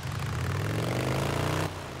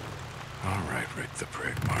 All right, Rick the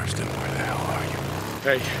Prick Marsden, where the hell are you?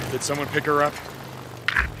 Hey, did someone pick her up?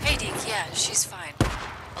 Hey, Deke, yeah, she's fine.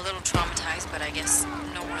 A little traumatized, but I guess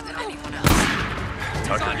no more than anyone else.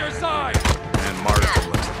 He's on your side! And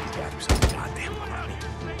Marsden looks like he's got himself a goddamn money.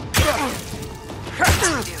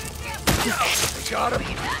 They got him!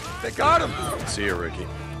 They got him! See you, Ricky.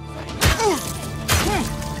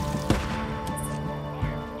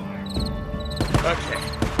 Okay,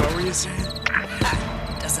 what were you saying?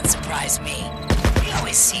 Doesn't surprise me. You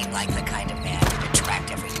always seem like the kind of man who'd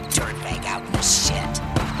attract every dirtbag out in the shit.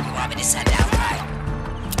 You want me to send out Kyle?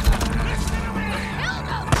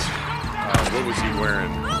 What was he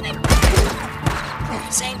wearing?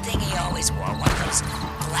 Same thing he always wore, one of those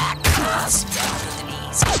black cuffs down to the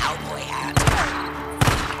knees cowboy hat.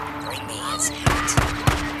 Bring me his hat.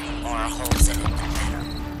 The more holes in it, the better.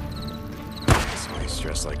 So he's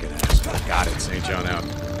dressed like an asshole. Got it. St. John out.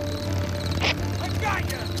 I got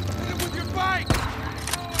you! Hit him with your bike!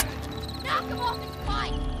 Knock him off his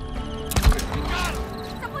bike! You got him!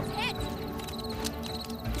 Someone's hit!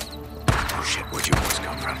 Oh shit, where'd you boys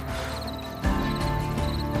come from?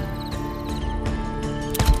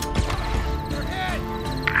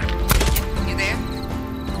 You there?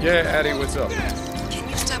 Yeah, Addie, what's up? Can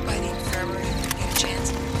you stop by the infirmary if you get a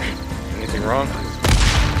chance? Anything wrong?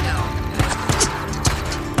 No.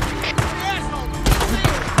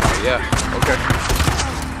 Yeah, okay.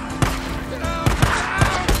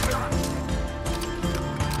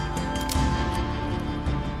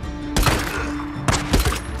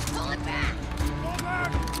 Pull it back!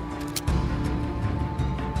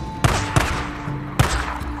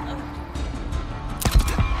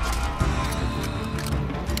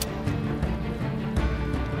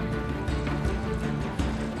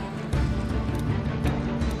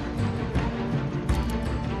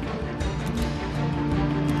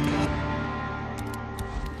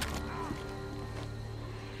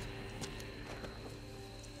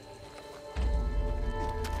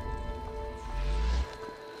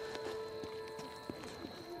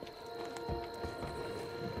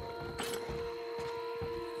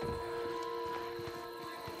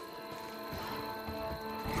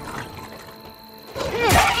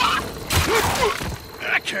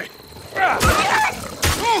 Okay.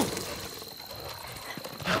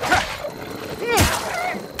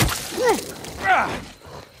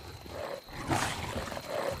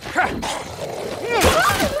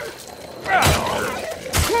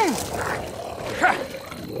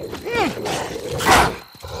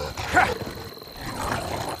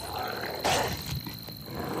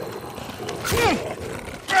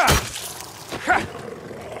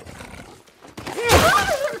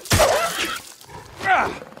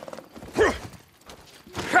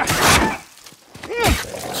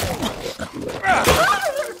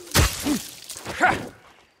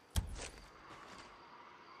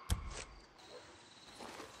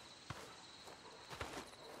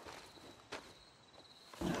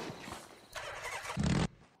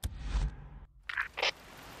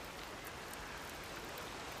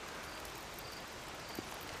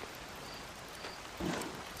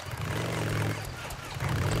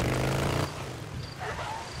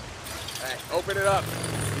 Hey, open it up.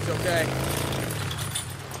 He's okay.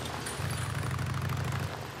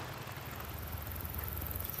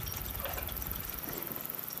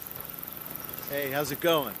 Hey, how's it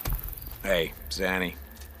going? Hey, Zanny.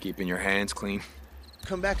 Keeping your hands clean?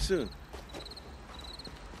 Come back soon.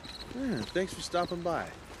 Yeah, thanks for stopping by.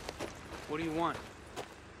 What do you want?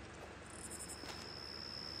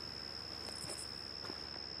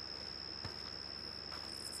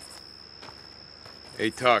 Hey,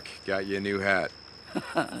 Tuck, got you a new hat.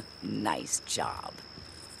 Nice job.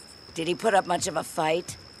 Did he put up much of a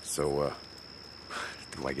fight? So,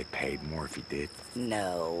 do I get paid more if he did?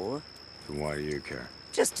 No. Then why do you care?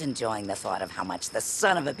 Just enjoying the thought of how much the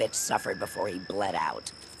son of a bitch suffered before he bled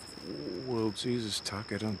out. Well, Jesus,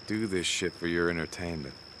 Tuck, I don't do this shit for your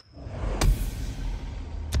entertainment.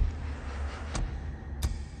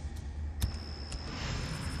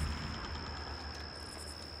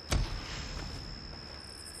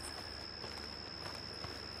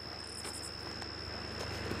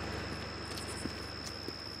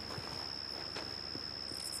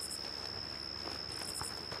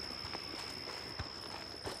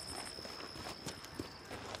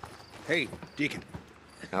 Hey, Deacon.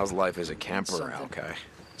 How's life as a camper, okay?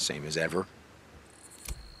 Same as ever?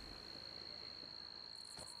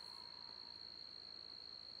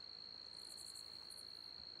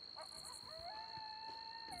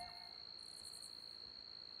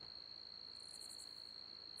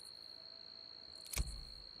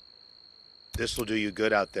 This'll do you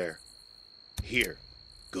good out there. Here,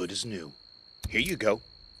 good as new. Here you go.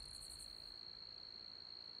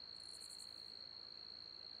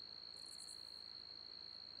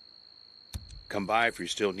 Come by if you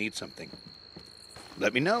still need something.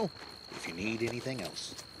 Let me know if you need anything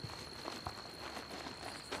else.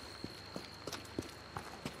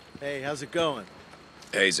 Hey, how's it going?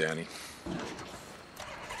 Hey, Zanny.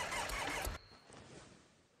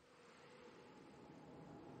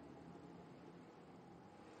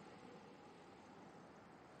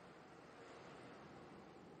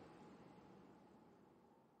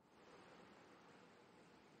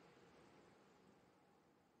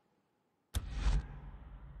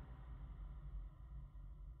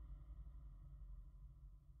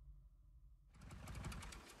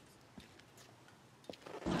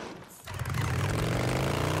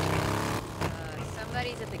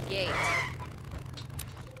 Somebody's at the gate.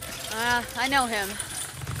 I know him.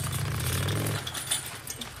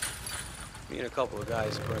 Me and a couple of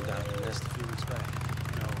guys burned down the nest a few weeks back.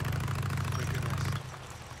 No, quicker nest.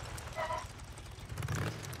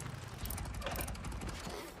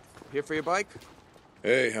 Here for your bike?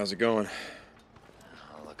 Hey, how's it going?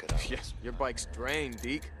 I'll look it up. Yes, your bike's drained,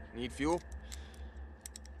 Deke. Need fuel?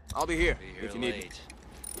 I'll be here if you need me.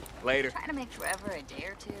 Later. Trying to make forever a day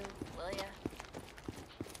or two, will ya?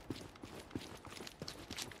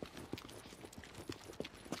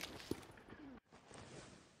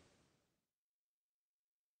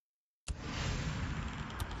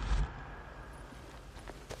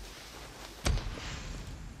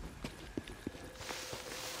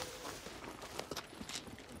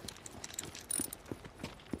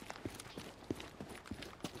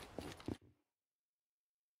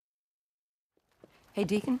 Hey,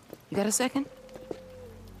 Deacon, you got a second?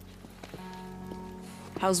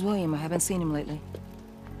 How's William? I haven't seen him lately.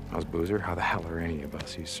 How's Boozer? How the hell are any of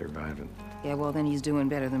us? He's surviving. Yeah, well, then he's doing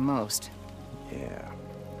better than most. Yeah.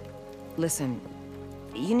 Listen,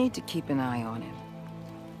 you need to keep an eye on him.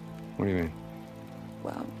 What do you mean?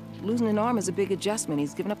 Well, losing an arm is a big adjustment.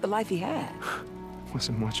 He's given up the life he had.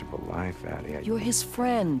 Wasn't much of a life, Addie. You're his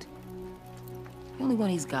friend. The only one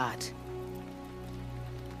he's got.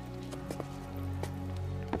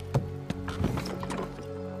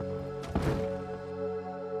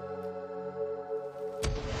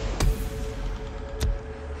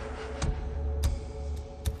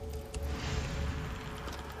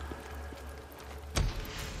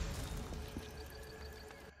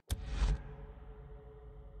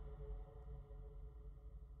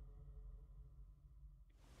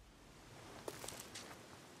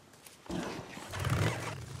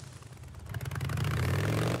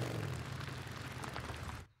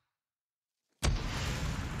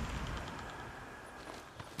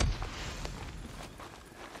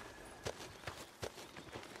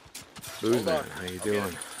 Booze man, how you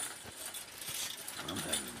doing? I'm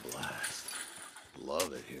having a blast.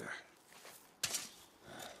 Love it here.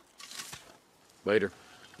 Later.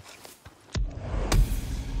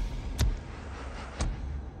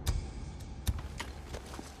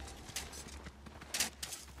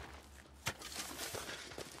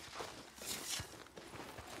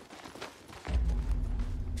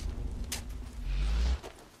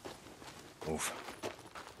 Oof.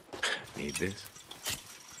 Need this?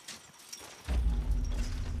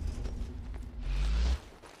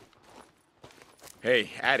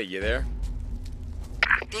 Hey, Addie, you there?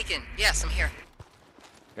 Deacon, yes, I'm here.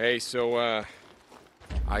 Hey, so,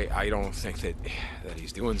 I don't think that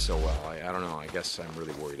he's doing so well. I don't know. I guess I'm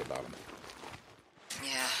really worried about him.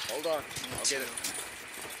 Yeah. Hold on. I'll get it.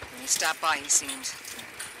 When he stopped by, he seemed,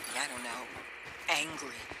 I don't know,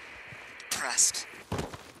 angry, depressed.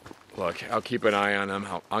 Look, I'll keep an eye on him.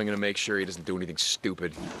 I'm gonna make sure he doesn't do anything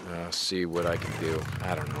stupid. See what I can do.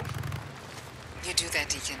 I don't know. You do that,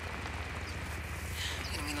 Deacon.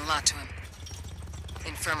 It'll mean a lot to him.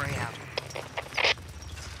 Infirmary out.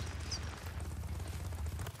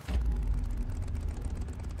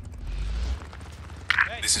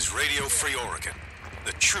 This is Radio Free Oregon.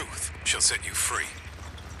 The truth shall set you free.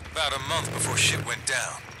 About a month before shit went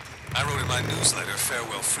down, I wrote in my newsletter,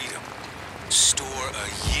 Farewell Freedom, store a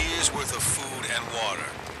year's worth of food and water.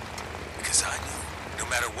 Because I knew, no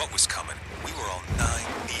matter what was coming, we were all 9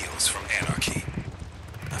 meals from anarchy.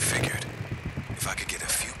 I figured, if I could get a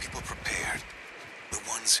few people prepared, the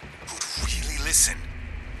ones who'd really listen,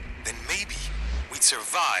 then maybe we'd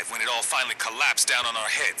survive when it all finally collapsed down on our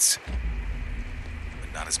heads.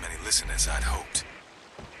 But not as many listen as I'd hoped.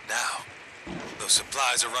 Now, those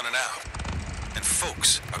supplies are running out, and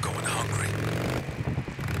folks are going hungry.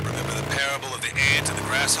 Remember the parable of the ant and the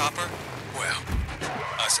grasshopper? Well,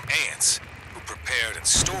 us ants who prepared and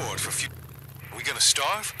stored for future. Are we gonna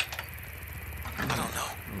starve? I don't know.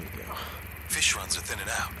 Fish runs are thinning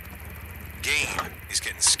out. Game is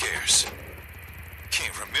getting scarce.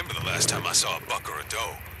 Can't remember the last time I saw a buck or a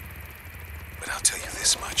doe. But I'll tell you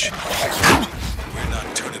this much. We're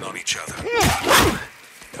not turning on each other.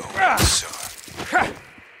 No, sir.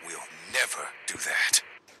 We'll never do that.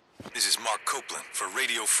 This is Mark Copeland for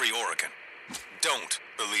Radio Free Oregon. Don't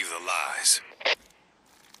believe the lies.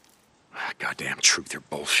 Goddamn truth, they're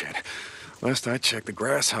bullshit. Last I checked, the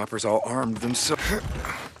grasshoppers all armed themselves.